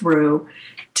go through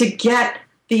to get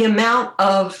the amount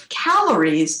of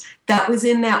calories that was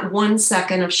in that 1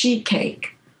 second of sheet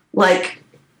cake? Like,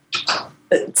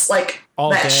 it's like all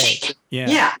that day. sheet.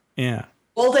 Yeah.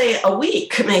 All day a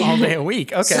week, maybe. All day a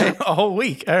week. Okay. A whole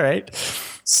week. All right.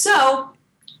 So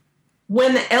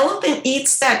when the elephant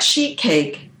eats that sheet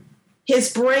cake,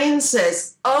 his brain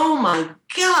says, oh my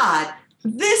God,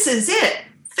 this is it.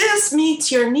 This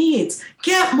meets your needs.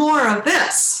 Get more of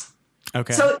this.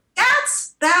 Okay. So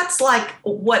that's like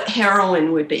what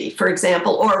heroin would be, for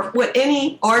example, or what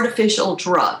any artificial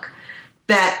drug,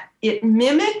 that it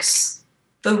mimics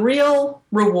the real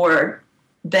reward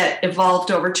that evolved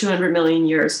over 200 million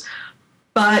years,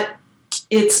 but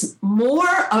it's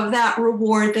more of that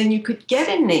reward than you could get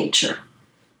in nature.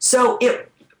 So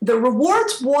the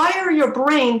rewards wire your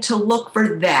brain to look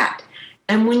for that.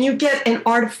 And when you get an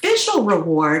artificial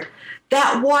reward,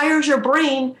 that wires your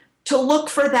brain to look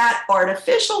for that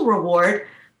artificial reward,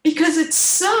 because it's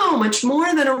so much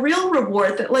more than a real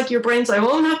reward that, like, your brain's like,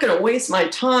 oh, I'm not going to waste my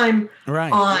time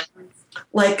on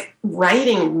like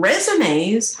writing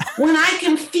resumes when I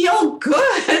can feel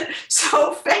good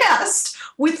so fast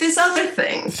with this other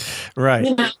thing. Right.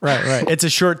 You know? Right. It's a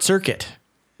short circuit.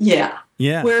 Yeah.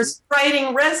 Yeah. Whereas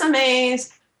writing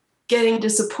resumes, getting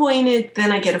disappointed,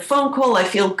 then I get a phone call, I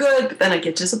feel good, but then I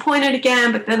get disappointed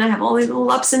again, but then I have all these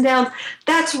little ups and downs.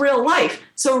 That's real life.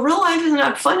 So real life is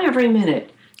not fun every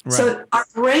minute. Right. So our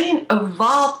brain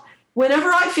evolved. Whenever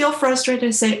I feel frustrated,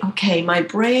 I say, okay, my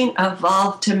brain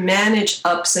evolved to manage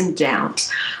ups and downs.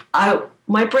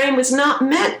 My brain was not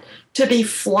meant to be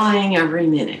flying every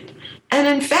minute. And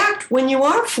in fact, when you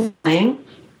are flying,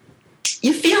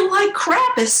 you feel like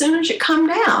crap as soon as you come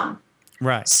down.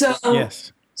 Right. So,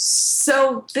 yes.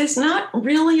 So there's not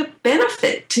really a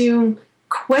benefit to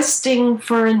questing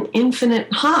for an infinite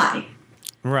high.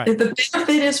 Right. The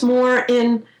benefit is more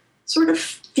in sort of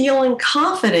feeling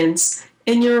confidence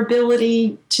in your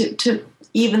ability to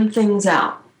even things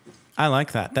out. I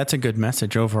like that. That's a good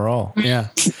message overall. Yeah.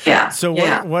 Yeah. So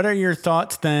what are your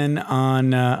thoughts then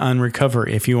on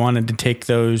recovery, if you wanted to take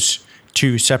those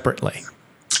two separately?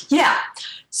 Yeah.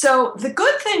 So the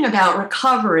good thing about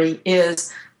recovery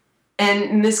is,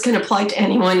 and this can apply to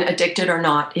anyone addicted or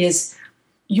not, is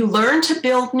you learn to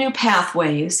build new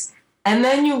pathways, and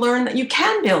then you learn that you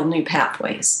can build new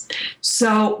pathways.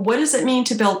 So what does it mean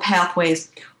to build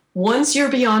pathways? Once you're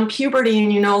beyond puberty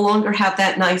and you no longer have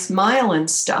that nice myelin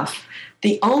stuff,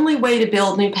 the only way to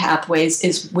build new pathways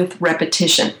is with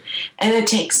repetition. And it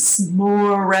takes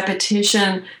more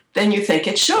repetition than you think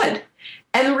it should.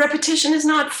 And repetition is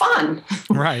not fun.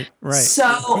 Right.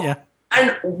 So, yeah.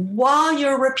 And while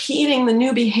you're repeating the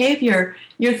new behavior,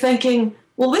 you're thinking,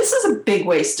 well, this is a big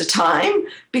waste of time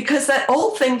because that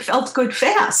old thing felt good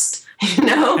fast, you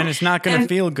know? And it's not going to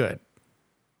feel good.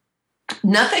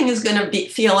 Nothing is going to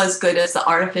feel as good as the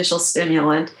artificial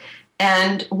stimulant.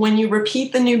 And when you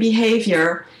repeat the new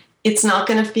behavior, it's not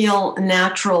going to feel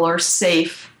natural or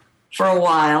safe for a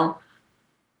while.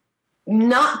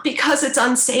 Not because it's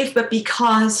unsafe, but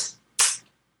because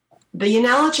the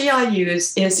analogy I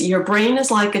use is your brain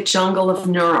is like a jungle of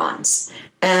neurons.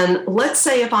 And let's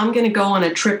say if I'm going to go on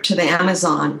a trip to the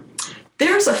Amazon,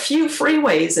 there's a few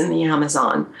freeways in the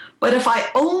Amazon. But if I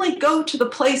only go to the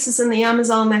places in the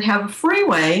Amazon that have a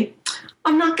freeway,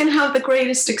 I'm not going to have the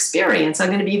greatest experience. I'm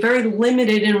going to be very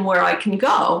limited in where I can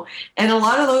go. And a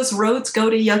lot of those roads go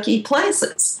to yucky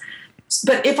places.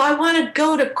 But if I want to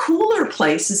go to cooler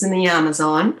places in the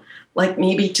Amazon, like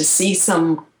maybe to see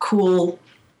some cool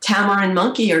tamarin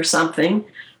monkey or something,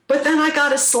 but then I got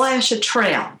to slash a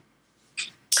trail.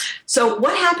 So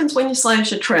what happens when you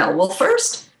slash a trail? Well,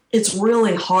 first, it's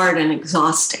really hard and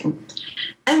exhausting.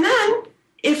 And then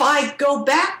if I go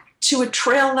back to a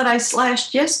trail that I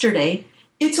slashed yesterday,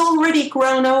 it's already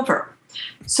grown over.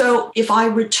 So if I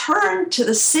return to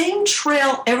the same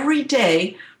trail every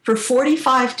day for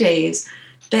 45 days,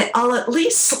 that I'll at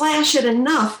least slash it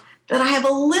enough that I have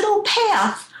a little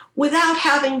path without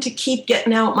having to keep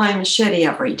getting out my machete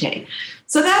every day.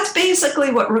 So that's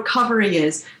basically what recovery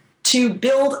is, to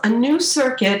build a new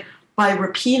circuit by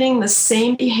repeating the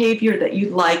same behavior that you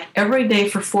like every day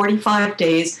for 45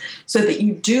 days so that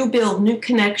you do build new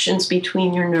connections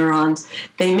between your neurons.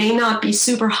 They may not be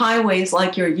super highways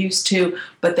like you're used to,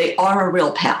 but they are a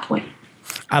real pathway.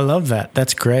 I love that.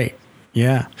 That's great.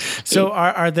 Yeah. So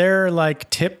are there like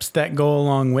tips that go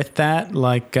along with that?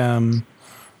 Like, do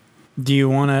you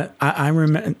want to,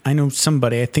 I know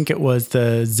somebody, I think it was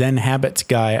the Zen Habits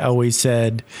guy always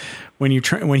said, when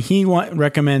he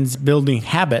recommends building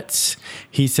habits,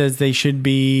 he says they should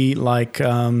be like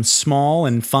small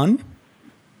and fun.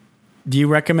 Do you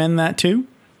recommend that too?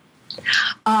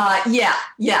 Yeah.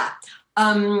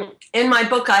 In my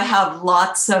book, I have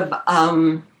lots of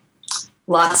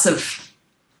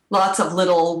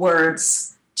little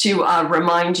words to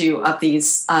remind you of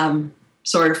these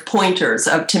sort of pointers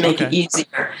to make it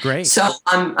easier. Great. So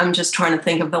I'm just trying to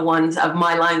think of the ones of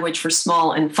my language for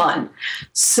small and fun.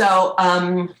 So,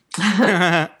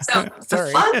 the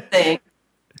fun thing,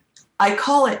 I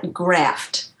call it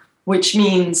graft, which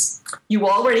means you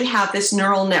already have this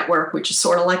neural network, which is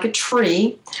sort of like a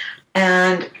tree,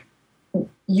 and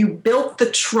you built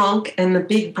the trunk and the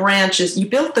big branches. You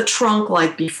built the trunk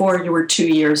like before you were 2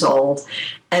 years old,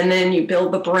 and then you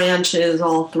build the branches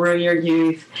all through your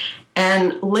youth.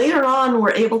 And later on,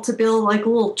 we're able to build like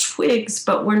little twigs,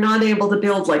 but we're not able to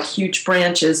build like huge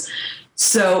branches.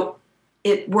 So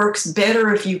it works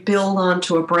better if you build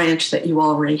onto a branch that you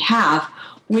already have,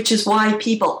 which is why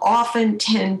people often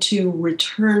tend to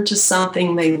return to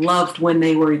something they loved when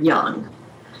they were young.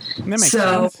 That makes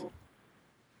sense.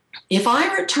 If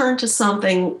I return to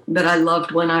something that I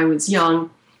loved when I was young,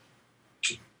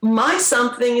 my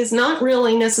something is not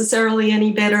really necessarily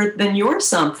any better than your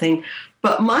something,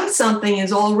 but my something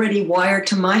is already wired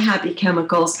to my happy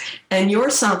chemicals, and your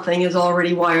something is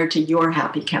already wired to your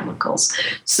happy chemicals.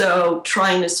 So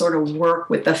trying to sort of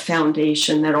work with the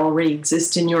foundation that already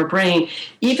exists in your brain,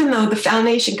 even though the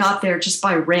foundation got there just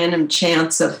by random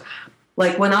chance of,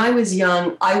 like when I was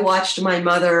young, I watched my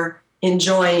mother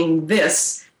enjoying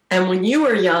this, and when you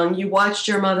were young, you watched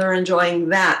your mother enjoying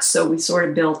that. So we sort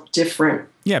of built different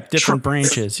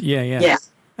branches. Yeah.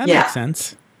 That makes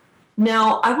sense.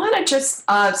 Now, I want to just,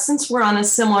 since we're on a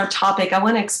similar topic, I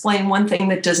want to explain one thing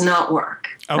that does not work.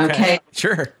 Okay?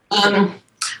 Sure. A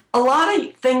lot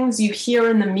of things you hear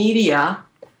in the media,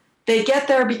 they get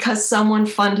there because someone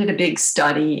funded a big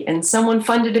study. And someone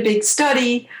funded a big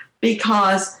study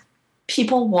because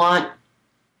people want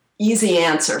easy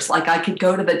answers. Like I could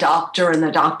go to the doctor and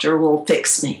the doctor will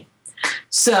fix me.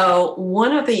 So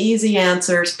one of the easy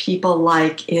answers people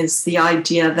like is the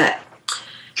idea that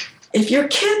if your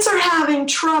kids are having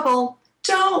trouble,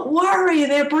 don't worry,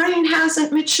 their brain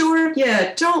hasn't matured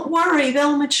yet. Don't worry,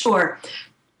 they'll mature.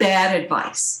 Bad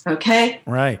advice, okay?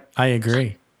 Right, I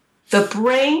agree. The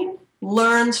brain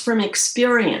learns from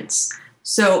experience.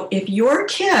 So if your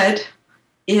kid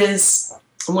is,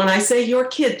 when I say your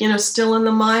kid, still in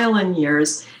the myelin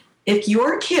years, if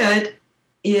your kid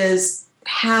is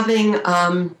having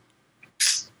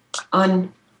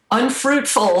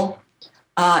unfruitful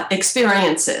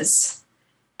experiences,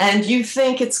 and you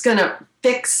think it's going to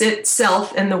fix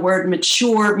itself, and the word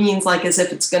mature means like as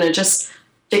if it's going to just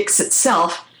fix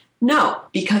itself. No,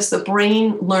 because the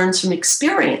brain learns from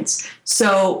experience.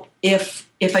 So if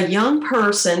a young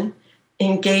person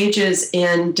engages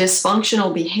in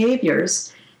dysfunctional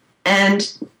behaviors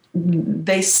and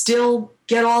they still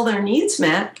get all their needs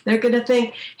met, they're going to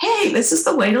think, hey, this is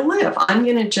the way to live. I'm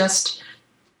going to just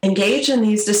engage in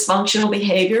these dysfunctional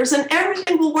behaviors and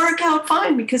everything will work out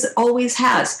fine because it always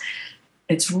has.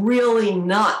 It's really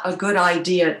not a good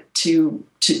idea to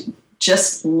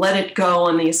just let it go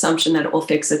on the assumption that it will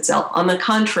fix itself. On the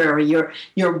contrary,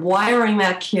 you're wiring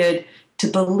that kid to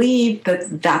believe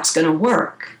that that's going to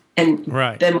work. And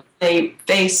then when they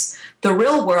face the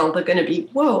real world, they're going to be,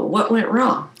 whoa, what went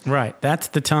wrong? Right. That's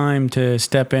the time to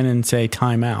step in and say,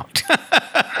 time out.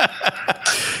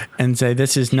 And say,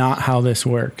 this is not how this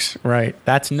works. Right.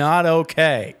 That's not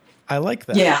okay. I like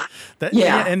that. Yeah.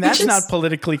 And that's not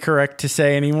politically correct to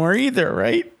say anymore either,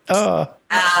 right?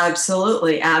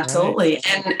 Absolutely. Right.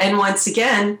 And once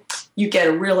again, you get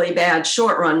a really bad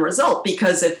short run result,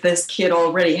 because if this kid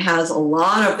already has a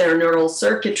lot of their neural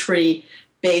circuitry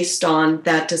based on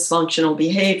that dysfunctional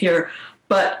behavior,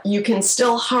 but you can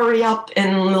still hurry up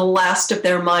in the last of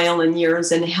their myelin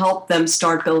years and help them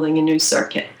start building a new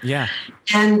circuit. Yeah.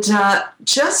 And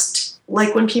just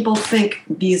like when people think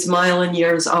these myelin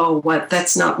years,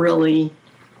 that's not really,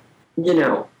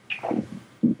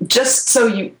 just so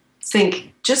you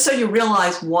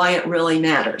realize why it really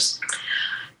matters.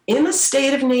 In the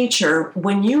state of nature,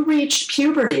 when you reach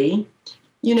puberty,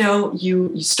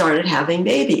 you started having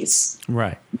babies.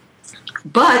 Right.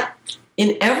 But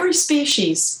in every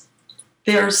species,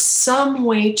 there's some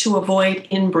way to avoid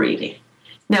inbreeding.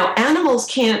 Now, animals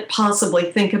can't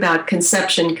possibly think about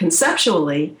conception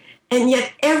conceptually, and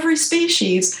yet every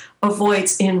species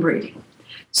avoids inbreeding.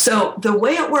 So the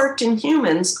way it worked in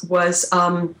humans was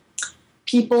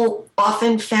people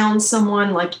often found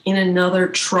someone like in another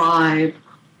tribe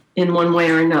in one way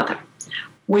or another.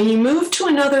 When you move to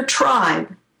another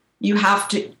tribe, you have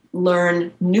to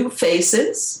learn new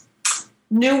faces,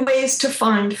 new ways to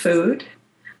find food,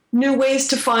 new ways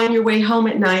to find your way home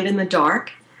at night in the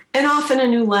dark, and often a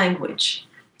new language.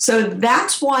 So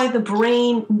that's why the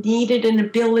brain needed an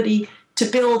ability to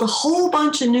build a whole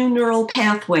bunch of new neural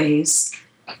pathways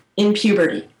in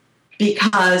puberty,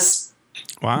 because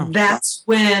that's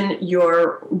when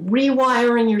you're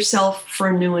rewiring yourself for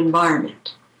a new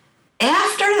environment.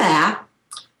 After that,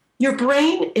 your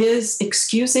brain is,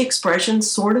 excuse the expression,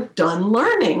 sort of done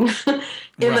learning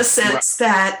in the sense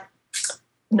that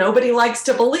nobody likes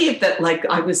to believe that, like,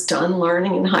 I was done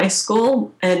learning in high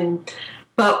school.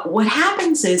 But what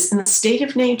happens is, in the state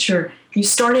of nature, you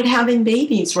started having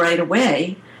babies right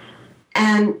away,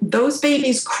 and those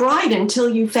babies cried until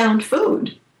you found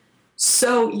food.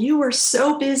 So you were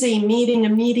so busy meeting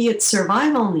immediate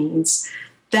survival needs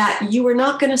that you were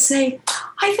not going to say,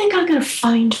 I think I'm going to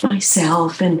find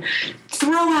myself and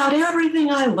throw out everything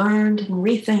I learned and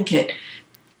rethink it.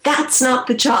 That's not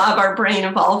the job our brain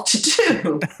evolved to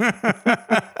do.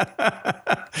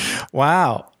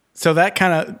 Wow. So that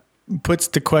kind of puts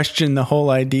to question the whole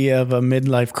idea of a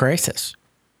midlife crisis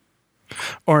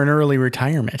or an early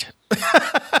retirement.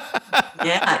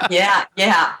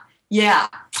 Yeah.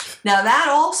 Now that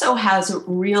also has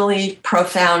really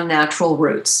profound natural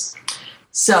roots.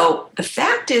 So the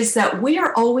fact is that we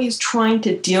are always trying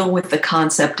to deal with the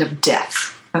concept of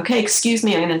death. Okay, excuse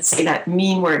me, I'm going to say that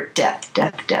mean word, death.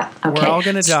 Okay. We're all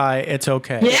going to die. It's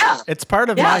okay. Yeah. It's part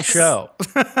of my show.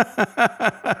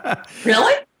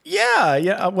 Really?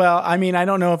 Yeah. Well, I mean, I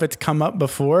don't know if it's come up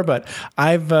before, but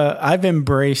I've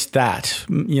embraced that,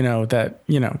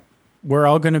 we're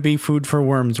all going to be food for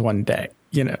worms one day.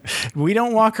 We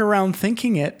don't walk around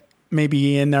thinking it,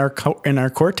 maybe in our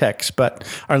cortex, but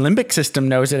our limbic system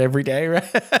knows it every day, right?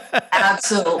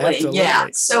 Absolutely. Yeah.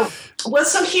 So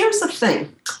here's the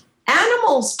thing.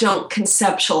 Animals don't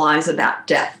conceptualize about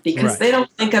death because they don't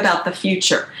think about the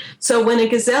future. So when a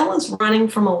gazelle is running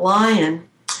from a lion,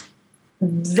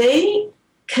 they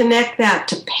connect that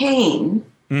to pain,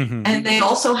 and they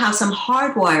also have some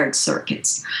hardwired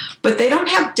circuits, but they don't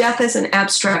have death as an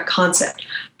abstract concept.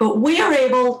 But we are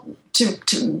able to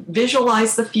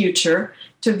visualize the future,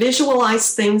 to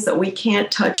visualize things that we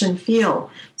can't touch and feel.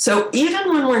 So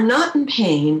even when we're not in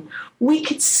pain, we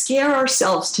could scare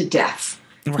ourselves to death.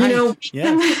 Right.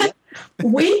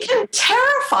 We can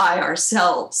terrify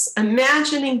ourselves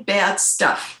imagining bad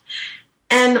stuff.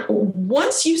 And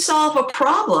once you solve a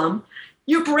problem,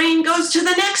 your brain goes to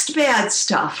the next bad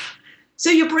stuff. So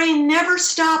your brain never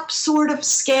stops sort of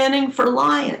scanning for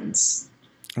lions.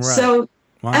 Right. So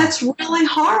that's really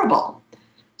horrible.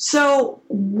 So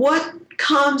what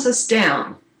calms us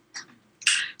down?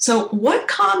 So what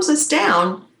calms us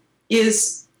down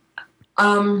is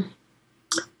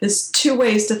there's two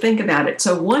ways to think about it.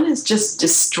 So one is just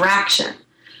distraction.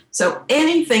 So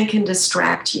anything can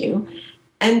distract you,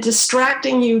 and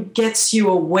distracting you gets you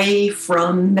away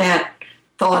from that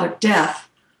thought of death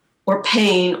or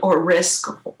pain or risk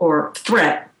or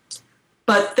threat.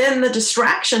 But then the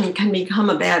distraction can become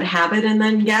a bad habit, and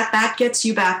then that gets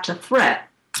you back to threat.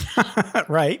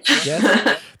 Right.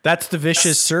 Yes. That's the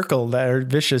vicious circle, or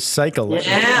vicious cycle.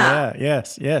 Yeah.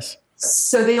 Yes.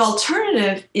 So the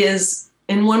alternative is,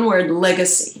 in one word,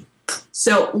 legacy.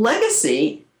 So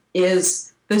legacy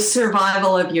is the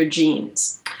survival of your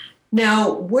genes.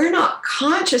 Now, we're not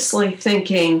consciously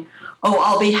thinking,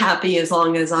 I'll be happy as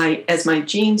long as my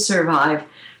genes survive.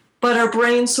 But our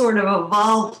brain sort of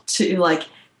evolved to, like,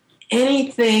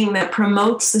 anything that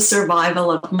promotes the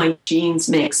survival of my genes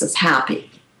makes us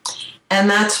happy. And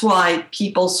that's why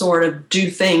people sort of do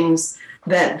things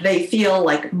that they feel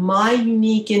like my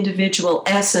unique individual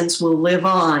essence will live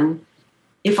on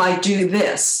if I do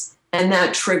this. And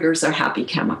that triggers our happy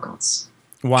chemicals.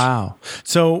 Wow.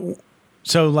 So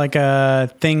like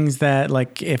things that,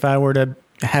 like, if I were to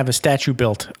have a statue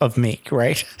built of me,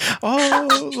 right?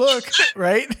 Oh, look,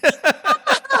 right?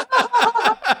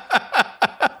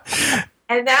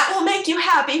 And that will make you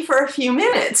happy for a few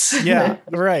minutes. Yeah,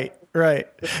 right. Right.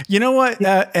 You know what?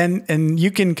 And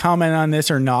you can comment on this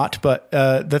or not, but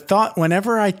the thought,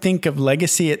 whenever I think of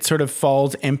legacy, it sort of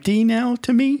falls empty now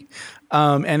to me.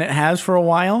 And it has for a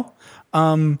while.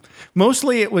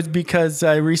 Mostly it was because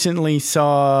I recently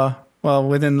saw, well,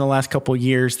 within the last couple of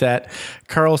years, that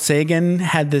Carl Sagan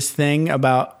had this thing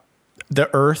about the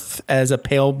Earth as a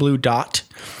pale blue dot.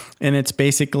 And it's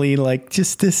basically like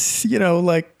just this,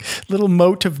 like little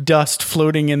mote of dust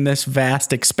floating in this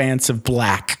vast expanse of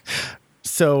black.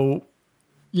 So,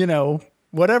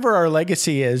 whatever our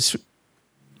legacy is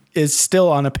still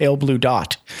on a pale blue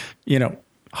dot,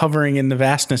 hovering in the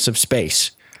vastness of space.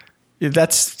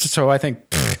 That's so I think,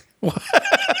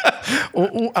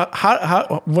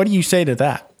 what do you say to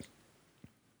that?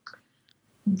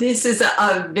 This is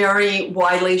a very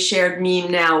widely shared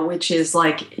meme now, which is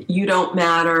like, you don't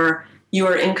matter, you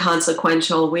are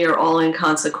inconsequential, we are all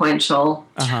inconsequential.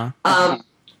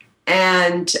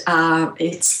 And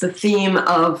it's the theme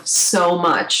of so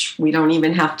much. We don't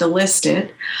even have to list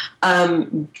it.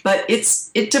 But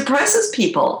it depresses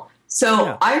people.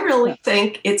 So I really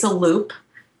think it's a loop.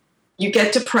 You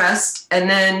get depressed, and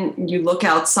then you look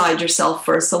outside yourself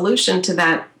for a solution to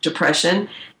that depression.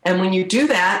 And when you do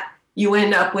that, you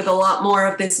end up with a lot more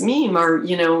of this meme, or,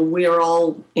 we are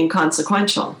all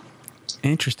inconsequential.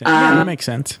 Interesting. Yeah, that makes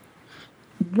sense.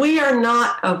 We are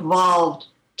not evolved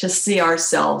to see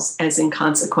ourselves as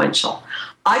inconsequential.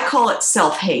 I call it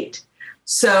self-hate.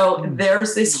 So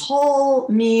there's this whole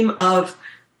meme of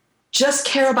just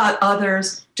care about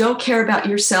others, don't care about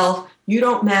yourself, you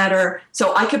don't matter.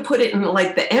 So I could put it in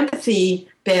like the empathy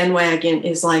bandwagon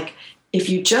is like, if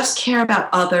you just care about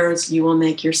others, you will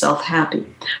make yourself happy.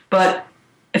 But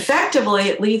effectively,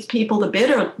 it leads people to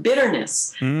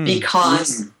bitterness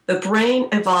because the brain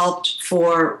evolved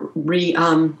for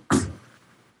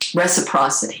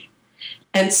reciprocity.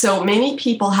 And so many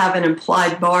people have an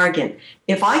implied bargain.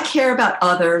 If I care about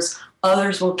others,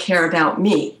 others will care about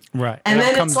me. Right. And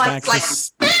then it's like but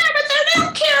they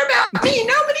don't care about me.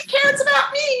 Nobody cares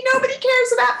about me. Nobody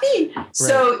cares about me. Right.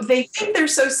 So they think they're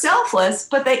so selfless,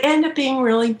 but they end up being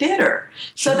really bitter.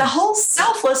 Sure. So the whole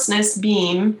selflessness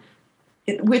beam,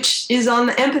 which is on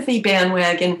the empathy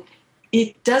bandwagon,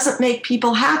 it doesn't make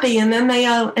people happy. And then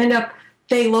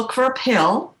they look for a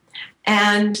pill.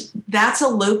 And that's a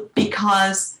loop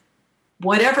because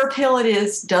whatever pill it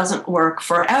is doesn't work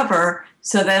forever.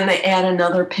 So then they add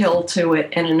another pill to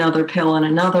it and another pill and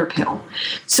another pill.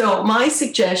 So my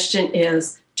suggestion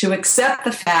is to accept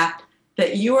the fact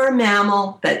that you are a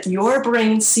mammal, that your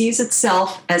brain sees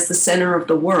itself as the center of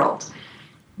the world.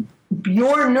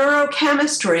 Your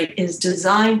neurochemistry is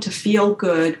designed to feel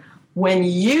good when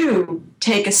you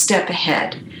take a step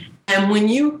ahead. And when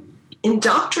you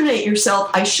indoctrinate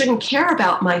yourself, I shouldn't care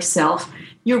about myself,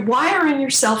 you're wiring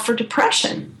yourself for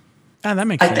depression. Oh, that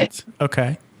makes sense.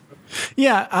 Okay.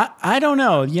 Yeah, I don't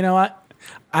know.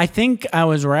 I think I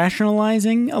was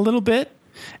rationalizing a little bit.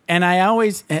 And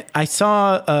I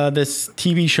saw this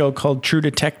TV show called True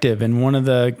Detective. And one of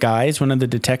the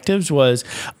detectives was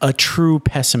a true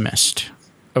pessimist.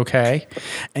 Okay.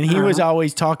 And he was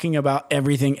always talking about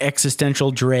everything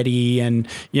existential dready and,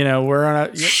 we're on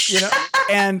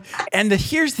a,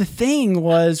 here's the thing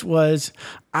was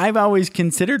I've always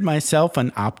considered myself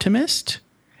an optimist.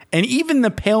 And even the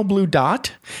pale blue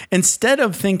dot, instead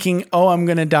of thinking, oh, I'm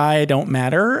going to die, I don't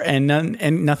matter, and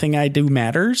nothing I do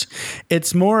matters,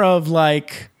 it's more of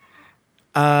like,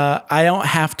 I don't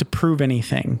have to prove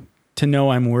anything to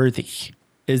know I'm worthy,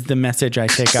 is the message I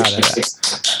take out of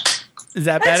that. Is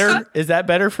that better? Is that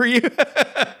better for you?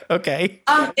 Okay.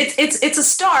 It's a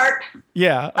start.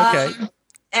 Yeah. Okay.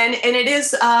 And it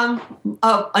is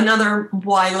another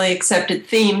widely accepted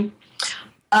theme.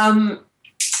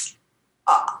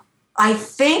 I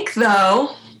think,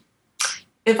 though,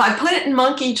 if I put it in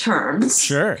monkey terms.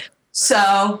 Sure.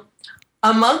 So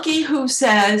a monkey who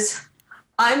says,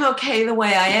 I'm okay the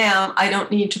way I am, I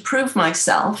don't need to prove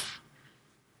myself.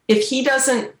 If he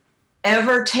doesn't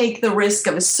ever take the risk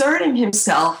of asserting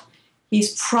himself,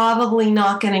 he's probably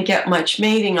not going to get much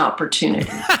mating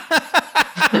opportunity.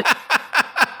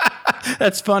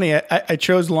 That's funny. I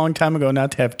chose a long time ago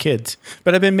not to have kids,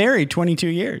 but I've been married 22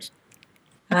 years.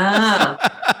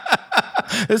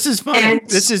 This is fun. And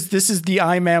this is the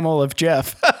eye mammal of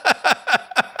Jeff.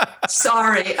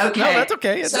 Sorry. Okay. No, that's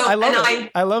okay. I love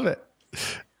it. I love it.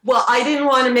 Well, I didn't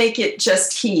want to make it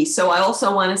just he, so I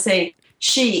also want to say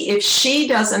she. If she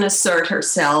doesn't assert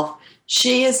herself,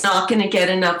 she is not going to get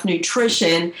enough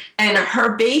nutrition, and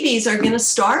her babies are going to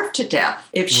starve to death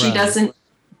if she doesn't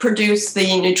produce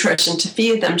the nutrition to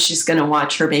feed them, she's going to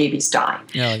watch her babies die.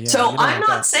 Yeah, so I'm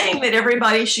not saying that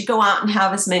everybody should go out and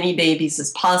have as many babies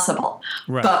as possible.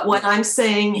 Right. But what I'm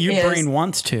saying is... Your brain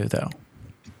wants to, though.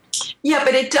 Yeah,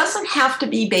 but it doesn't have to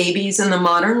be babies in the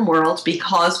modern world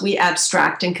because we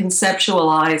abstract and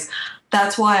conceptualize.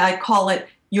 That's why I call it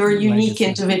your unique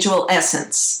individual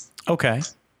essence. Okay.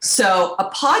 So a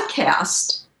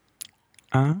podcast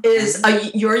is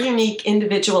your unique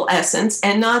individual essence,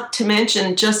 and not to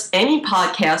mention just any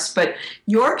podcast, but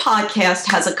your podcast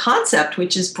has a concept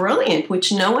which is brilliant,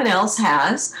 which no one else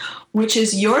has, which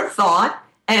is your thought,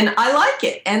 and I like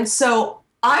it. And so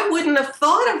I wouldn't have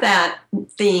thought of that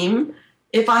theme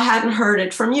if I hadn't heard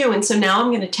it from you. And so now I'm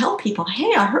going to tell people,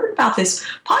 hey, I heard about this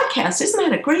podcast. Isn't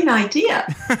that a great idea?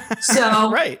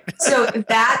 So, right. So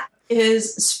that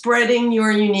is spreading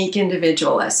your unique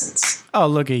individual essence. Oh,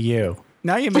 look at you.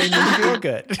 Now you made me feel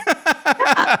good.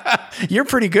 You're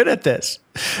pretty good at this.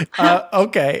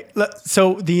 Okay.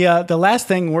 So the last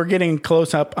thing, we're getting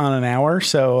close up on an hour,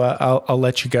 so I'll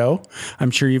let you go.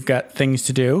 I'm sure you've got things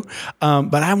to do.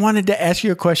 But I wanted to ask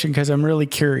you a question because I'm really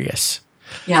curious.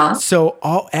 Yeah. So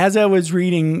as I was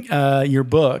reading your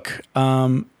book,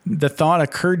 the thought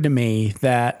occurred to me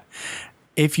that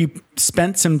if you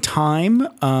spent some time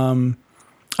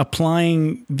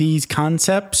applying these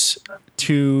concepts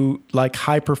to like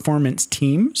high performance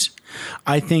teams,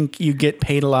 I think you get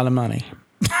paid a lot of money.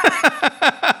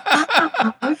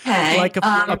 Okay. Like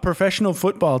a professional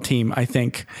football team, I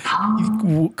think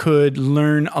could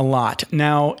learn a lot.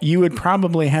 Now, you would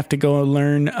probably have to go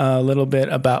learn a little bit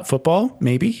about football,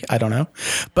 maybe. I don't know.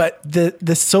 But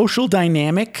the social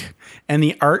dynamic and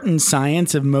the art and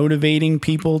science of motivating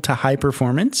people to high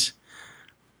performance,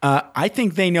 I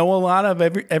think they know a lot of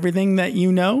everything that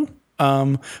you know.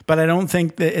 But I don't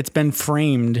think that it's been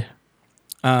framed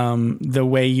the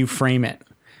way you frame it.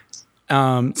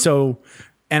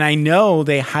 And I know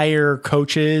they hire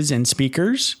coaches and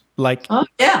speakers like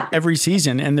every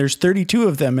season, and there's 32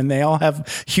 of them, and they all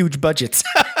have huge budgets.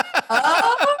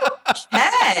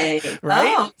 Okay.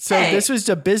 Right? Oh, okay. So this was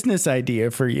a business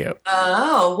idea for you.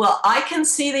 Oh, well, I can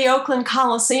see the Oakland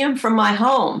Coliseum from my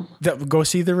home. Go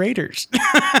see the Raiders.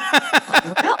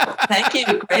 Well, thank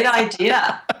you. Great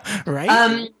idea.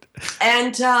 Right?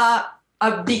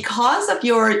 Because of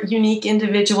your unique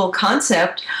individual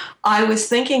concept, I was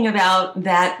thinking about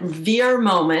that Veer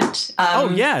moment.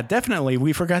 Yeah, definitely.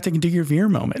 We forgot to do your Veer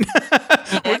moment.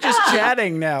 We're just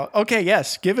chatting now. Okay,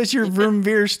 yes. Give us your Vroom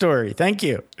Veer story. Thank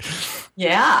you.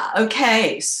 Yeah.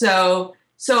 Okay. So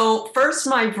first,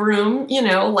 my Vroom,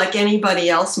 like anybody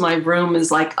else, my Vroom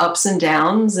is like ups and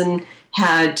downs, and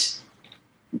had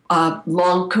a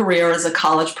long career as a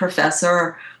college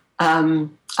professor. I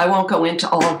won't go into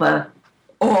all the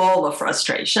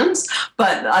frustrations,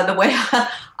 but the way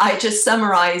I just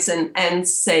summarize and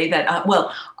say that,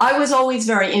 I was always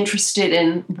very interested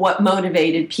in what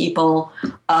motivated people.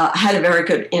 Had a very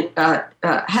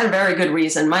good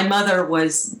reason. My mother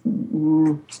was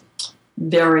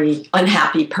very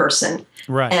unhappy person,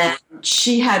 right? And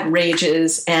she had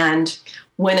rages, and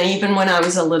when I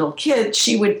was a little kid,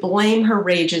 she would blame her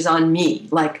rages on me.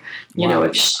 Like,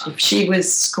 if she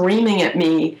was screaming at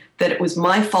me, that it was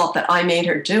my fault that I made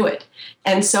her do it.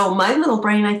 And so my little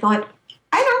brain, I thought,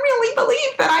 I don't really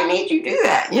believe that I made you do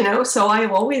that, So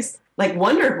I've always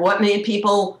wondered what made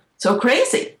people so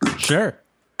crazy. Sure.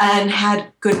 And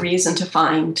had good reason to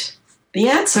find the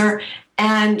answer.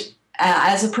 And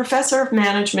as a professor of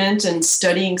management and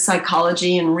studying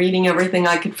psychology and reading everything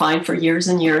I could find for years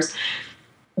and years,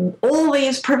 all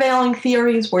these prevailing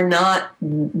theories were not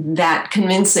that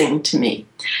convincing to me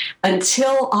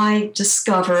until I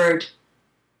discovered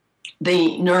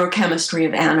the neurochemistry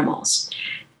of animals.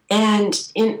 And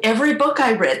in every book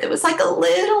I read, there was like a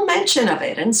little mention of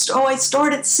it. And so I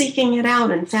started seeking it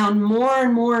out and found more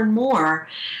and more and more.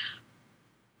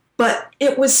 But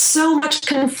it was so much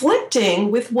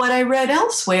conflicting with what I read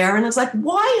elsewhere. And I was like,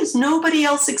 why is nobody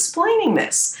else explaining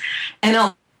this? And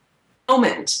a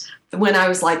moment when I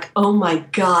was like, oh my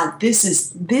God, this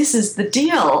is the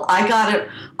deal. I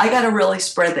gotta really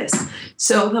spread this.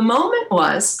 So the moment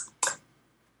was,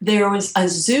 there was a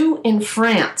zoo in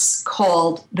France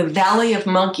called the Valley of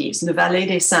Monkeys, Le Vallée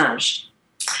des Singes.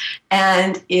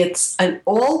 And it's an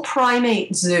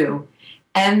all-primate zoo.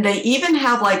 And they even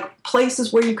have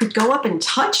places where you could go up and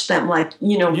touch them,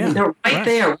 they're right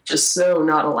there, which is so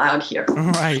not allowed here.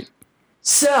 Right.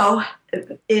 So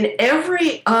in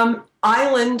every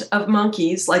island of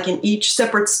monkeys, like in each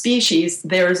separate species,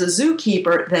 there's a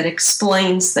zookeeper that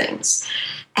explains things.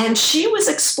 And she was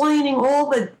explaining all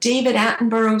the David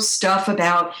Attenborough stuff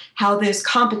about how there's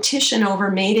competition over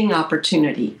mating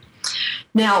opportunity.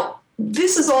 Now,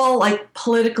 this is all like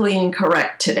politically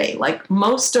incorrect today. Like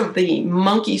most of the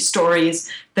monkey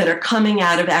stories that are coming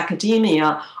out of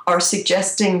academia are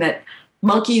suggesting that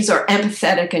monkeys are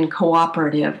empathetic and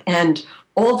cooperative, and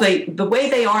all the way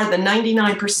they are, the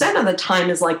 99% of the time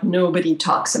is like nobody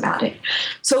talks about it.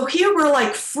 So here we're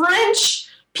like French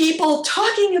people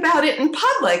talking about it in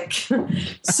public.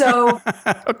 So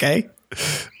okay.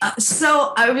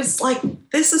 So I was like,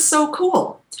 this is so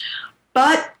cool.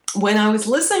 But when I was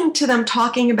listening to them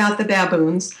talking about the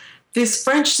baboons, this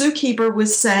French zookeeper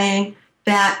was saying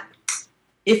that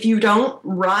if you don't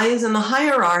rise in the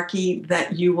hierarchy,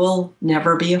 that you will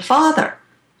never be a father.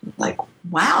 Like,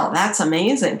 wow, that's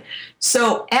amazing.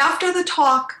 So after the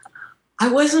talk, I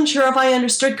wasn't sure if I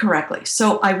understood correctly.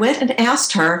 So I went and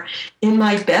asked her in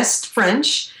my best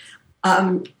French,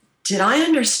 did I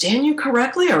understand you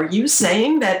correctly? Are you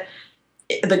saying that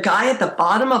the guy at the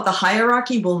bottom of the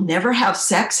hierarchy will never have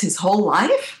sex his whole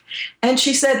life? And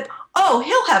she said, oh,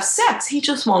 he'll have sex. He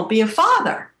just won't be a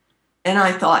father. And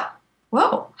I thought,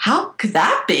 whoa, how could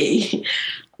that be?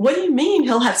 What do you mean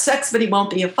he'll have sex, but he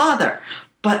won't be a father?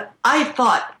 But I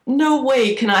thought, no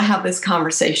way can I have this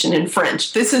conversation in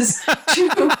French. This is too,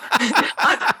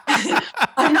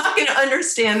 I'm not going to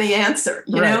understand the answer,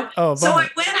 you know? Oh, so I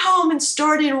went home and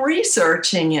started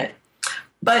researching it.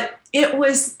 But it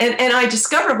was, and I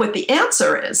discovered what the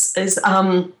answer is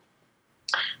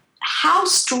how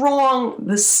strong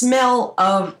the smell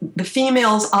of the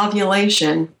female's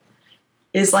ovulation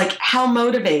is, like how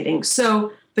motivating.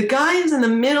 So the guys in the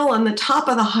middle and the top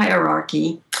of the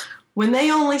hierarchy, when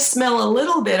they only smell a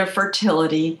little bit of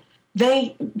fertility,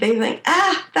 they think,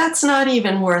 that's not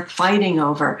even worth fighting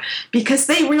over, because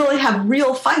they really have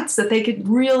real fights that they could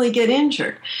really get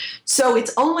injured. So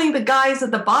it's only the guys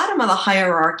at the bottom of the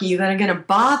hierarchy that are going to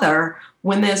bother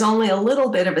when there's only a little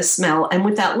bit of a smell. And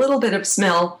with that little bit of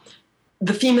smell,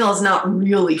 the female is not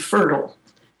really fertile.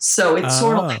 So it's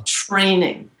sort of like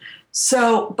training.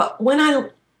 So, but when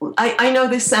I know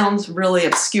this sounds really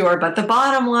obscure, but the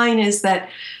bottom line is that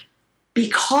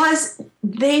because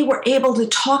they were able to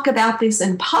talk about this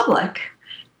in public,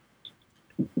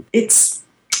 it's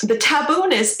the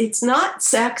tabooness. It's not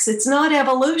sex. It's not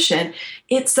evolution.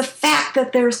 It's the fact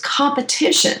that there's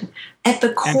competition at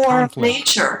the core of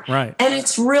nature. Right. And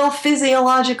it's real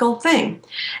physiological thing.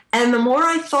 And the more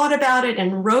I thought about it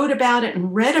and wrote about it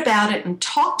and read about it and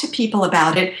talked to people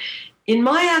about it, in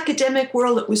my academic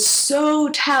world, it was so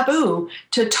taboo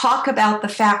to talk about the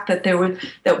fact that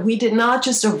that we did not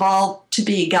just evolve to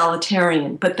be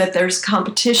egalitarian, but that there's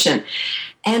competition.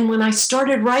 And when I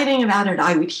started writing about it,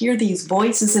 I would hear these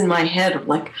voices in my head of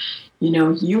like, you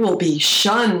know, you will be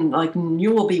shunned, like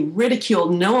you will be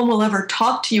ridiculed. No one will ever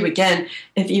talk to you again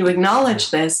if you acknowledge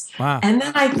this. Wow. And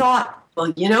then I thought, well,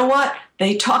 you know what?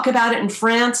 They talk about it in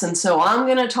France, and so I'm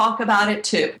going to talk about it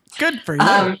too. Good for you.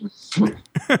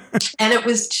 And it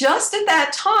was just at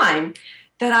that time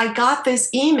that I got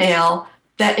this email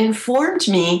that informed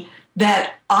me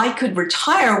that I could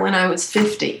retire when I was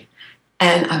 50.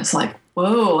 And I was like,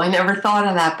 whoa, I never thought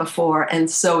of that before. And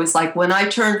so it's like when I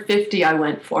turned 50, I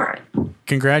went for it.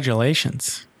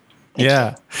 Congratulations.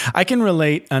 Yeah, I can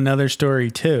relate another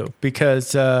story too,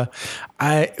 because like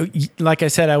I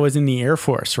said, I was in the Air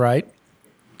Force, right?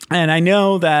 And I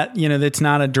know that, you know, that's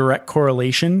not a direct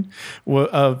correlation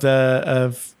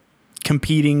of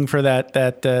competing for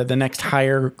the next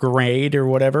higher grade or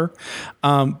whatever.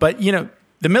 But, you know,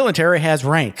 the military has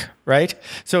rank, right?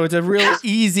 So it's a real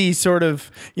easy sort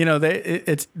of, you know,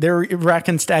 they're rack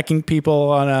and stacking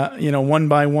people on a, you know, one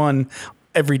by one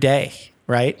every day.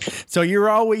 Right. So you're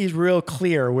always real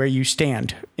clear where you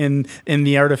stand in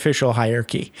the artificial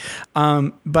hierarchy.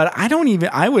 But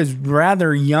I was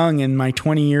rather young in my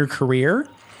 20-year career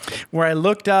where I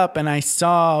looked up and I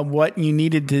saw what you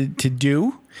needed to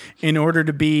do in order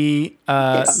to be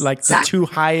like the two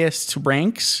highest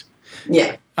ranks.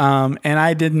 Yeah. And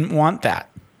I didn't want that.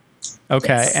 Okay.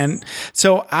 Yes. And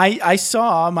so I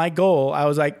saw my goal. I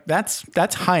was like, that's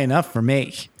high enough for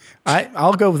me.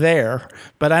 I'll go there,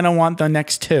 but I don't want the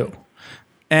next two.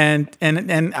 And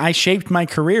I shaped my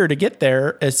career to get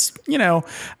there. As you know,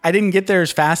 I didn't get there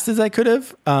as fast as I could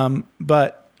have,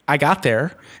 but I got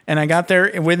there, and I got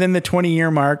there within the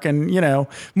 20-year mark, and you know,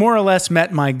 more or less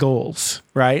met my goals,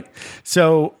 right?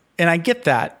 So, and I get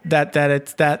that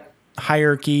it's that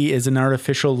hierarchy is an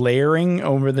artificial layering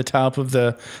over the top of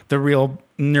the real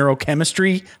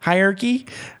neurochemistry hierarchy,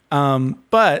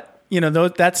 but. You know,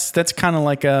 that's kind of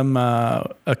like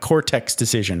a cortex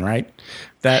decision, right?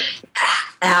 That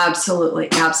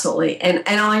Absolutely, absolutely. And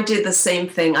I did the same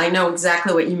thing. I know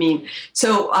exactly what you mean.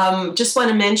 So just want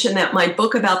to mention that my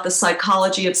book about the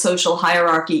psychology of social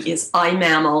hierarchy is I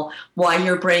Mammal, Why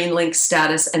Your Brain Links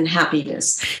Status and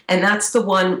Happiness. And that's the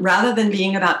one, rather than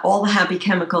being about all the happy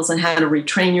chemicals and how to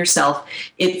retrain yourself,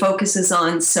 it focuses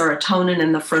on serotonin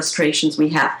and the frustrations we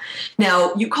have.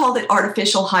 Now, you called it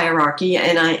artificial hierarchy,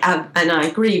 and I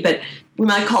agree, but we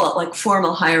might call it like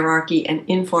formal hierarchy and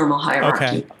informal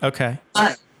hierarchy. Okay.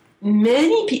 But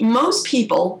most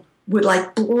people would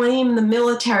like blame the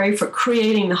military for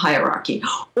creating the hierarchy,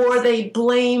 or they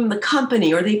blame the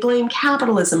company, or they blame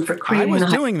capitalism for creating the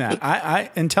hierarchy. I was doing that.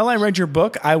 I until I read your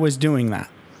book, I was doing that.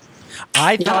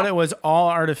 I thought it was all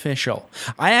artificial.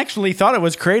 I actually thought it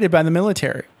was created by the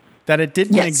military, that it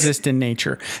didn't exist in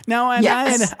nature. Now, I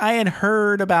had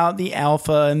heard about the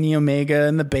alpha and the omega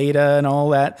and the beta and all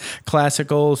that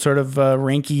classical sort of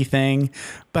ranky thing,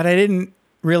 but I didn't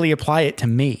really apply it to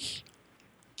me.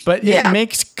 But it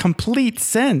makes complete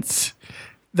sense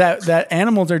that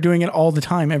animals are doing it all the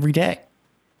time, every day.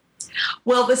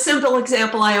 Well, the simple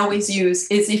example I always use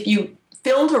is if you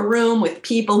filled a room with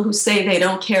people who say they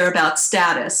don't care about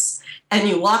status and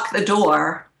you lock the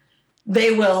door,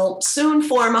 they will soon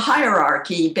form a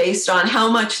hierarchy based on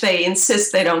how much they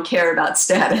insist they don't care about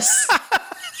status.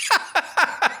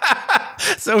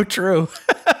 So true.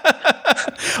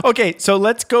 Okay, so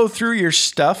let's go through your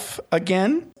stuff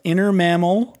again.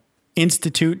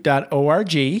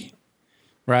 InnerMammalInstitute.org,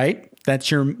 right?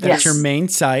 That's your main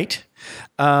site.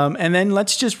 And then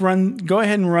let's just go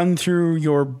ahead and run through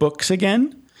your books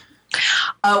again.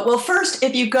 Well, first,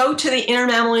 if you go to the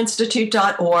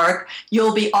InnerMammalInstitute.org,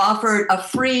 you'll be offered a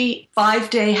free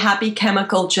 5-day happy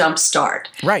chemical jumpstart.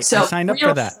 Right. So I signed up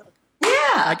for that. Yeah.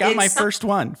 I got my first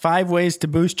one. 5 ways to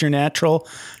boost your natural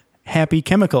happy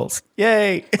chemicals.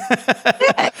 Yay.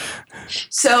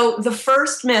 So the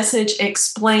first message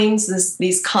explains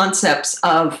these concepts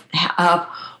of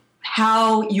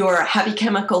how your happy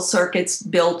chemical circuits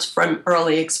built from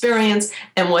early experience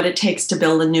and what it takes to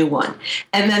build a new one.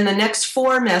 And then the next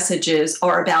 4 messages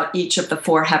are about each of the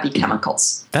 4 happy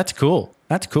chemicals. That's cool.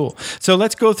 So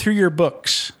let's go through your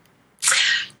books.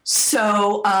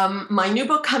 So my new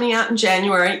book coming out in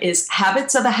January is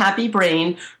Habits of a Happy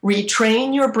Brain,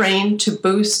 Retrain Your Brain to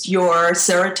Boost Your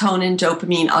Serotonin,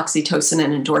 Dopamine, Oxytocin,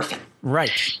 and Endorphin.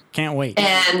 Right. Can't wait.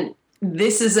 And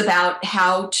this is about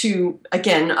how to,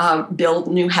 again,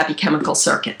 build new happy chemical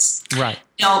circuits. Right.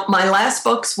 Now, my last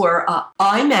books were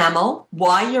I Mammal,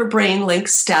 Why Your Brain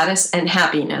Links Status and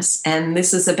Happiness. And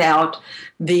this is about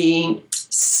the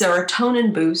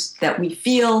serotonin boost that we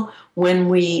feel when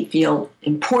we feel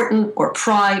important or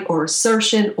pride or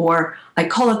assertion, or I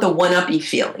call it the one-uppy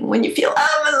feeling, when you feel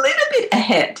I'm a little bit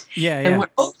ahead. And we're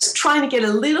always trying to get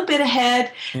a little bit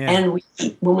ahead. Yeah. And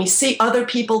when we see other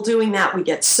people doing that, we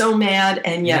get so mad,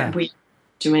 and yet we're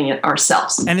doing it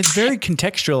ourselves. And it's very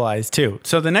contextualized too.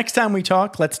 So the next time we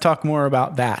talk, let's talk more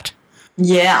about that.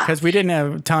 Yeah. Because we didn't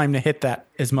have time to hit that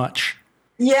as much.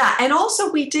 Yeah, and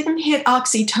also we didn't hit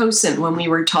oxytocin when we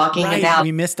were talking about...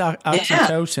 we missed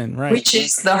oxytocin, right. Which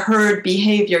is the herd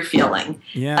behavior feeling.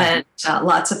 Yeah. And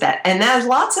lots of that. And there's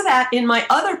lots of that in my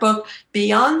other book,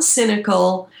 Beyond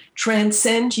Cynical,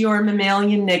 Transcend Your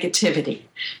Mammalian Negativity.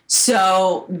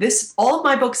 So all of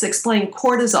my books explain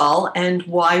cortisol and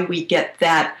why we get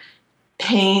that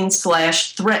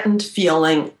pain/threatened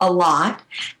feeling a lot,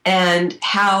 and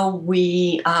how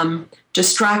we...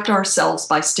 distract ourselves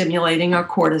by stimulating our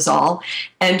cortisol.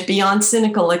 And Beyond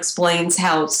Cynical explains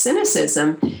how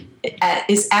cynicism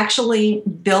is actually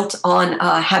built on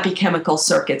happy chemical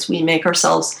circuits. We make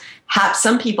ourselves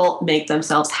some people make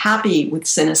themselves happy with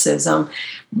cynicism,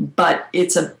 but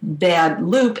it's a bad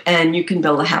loop, and you can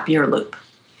build a happier loop.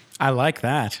 I like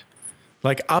that.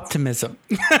 Like optimism.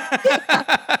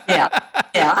 Yeah.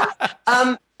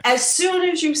 As soon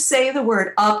as you say the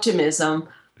word optimism,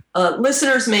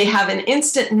 listeners may have an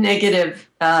instant negative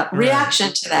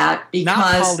reaction to that, because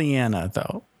not Pollyanna,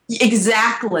 though.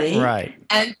 Exactly. Right.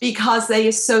 And because they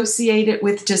associate it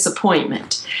with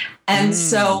disappointment. And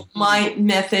so my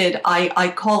method, I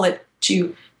call it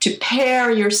to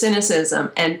pair your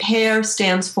cynicism, and PAIR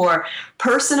stands for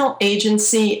Personal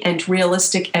Agency and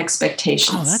Realistic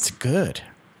Expectations. Oh, that's good.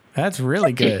 That's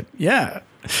really good. Yeah.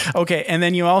 Okay, and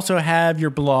then you also have your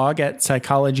blog at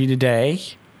Psychology Today.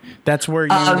 That's where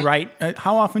you write.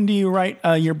 How often do you write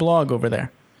your blog over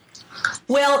there?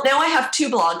 Well, now I have 2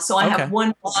 blogs. So I have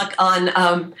one blog on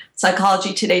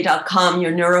psychologytoday.com,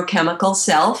 Your Neurochemical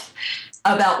Self,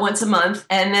 about once a month.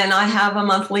 And then I have a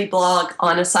monthly blog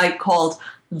on a site called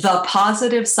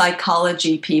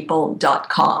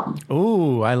thepositivepsychologypeople.com.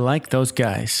 Ooh, I like those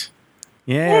guys.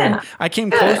 Yeah. I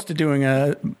came close to doing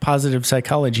a positive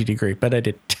psychology degree, but I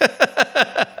didn't.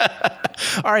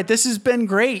 All right, this has been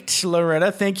great,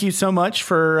 Loretta. Thank you so much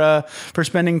for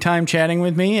spending time chatting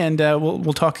with me, and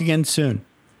we'll talk again soon.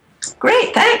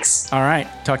 Great, thanks. All right,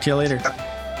 talk to you later.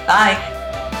 Bye.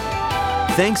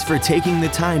 Thanks for taking the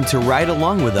time to ride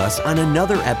along with us on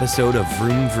another episode of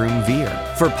Vroom Vroom Veer.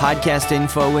 For podcast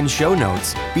info and show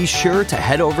notes, be sure to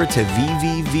head over to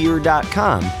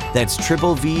vvveer.com. That's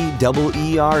VVER.com.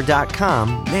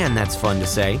 Man, that's fun to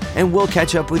say. And we'll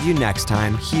catch up with you next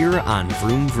time here on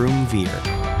Vroom Vroom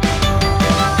Veer.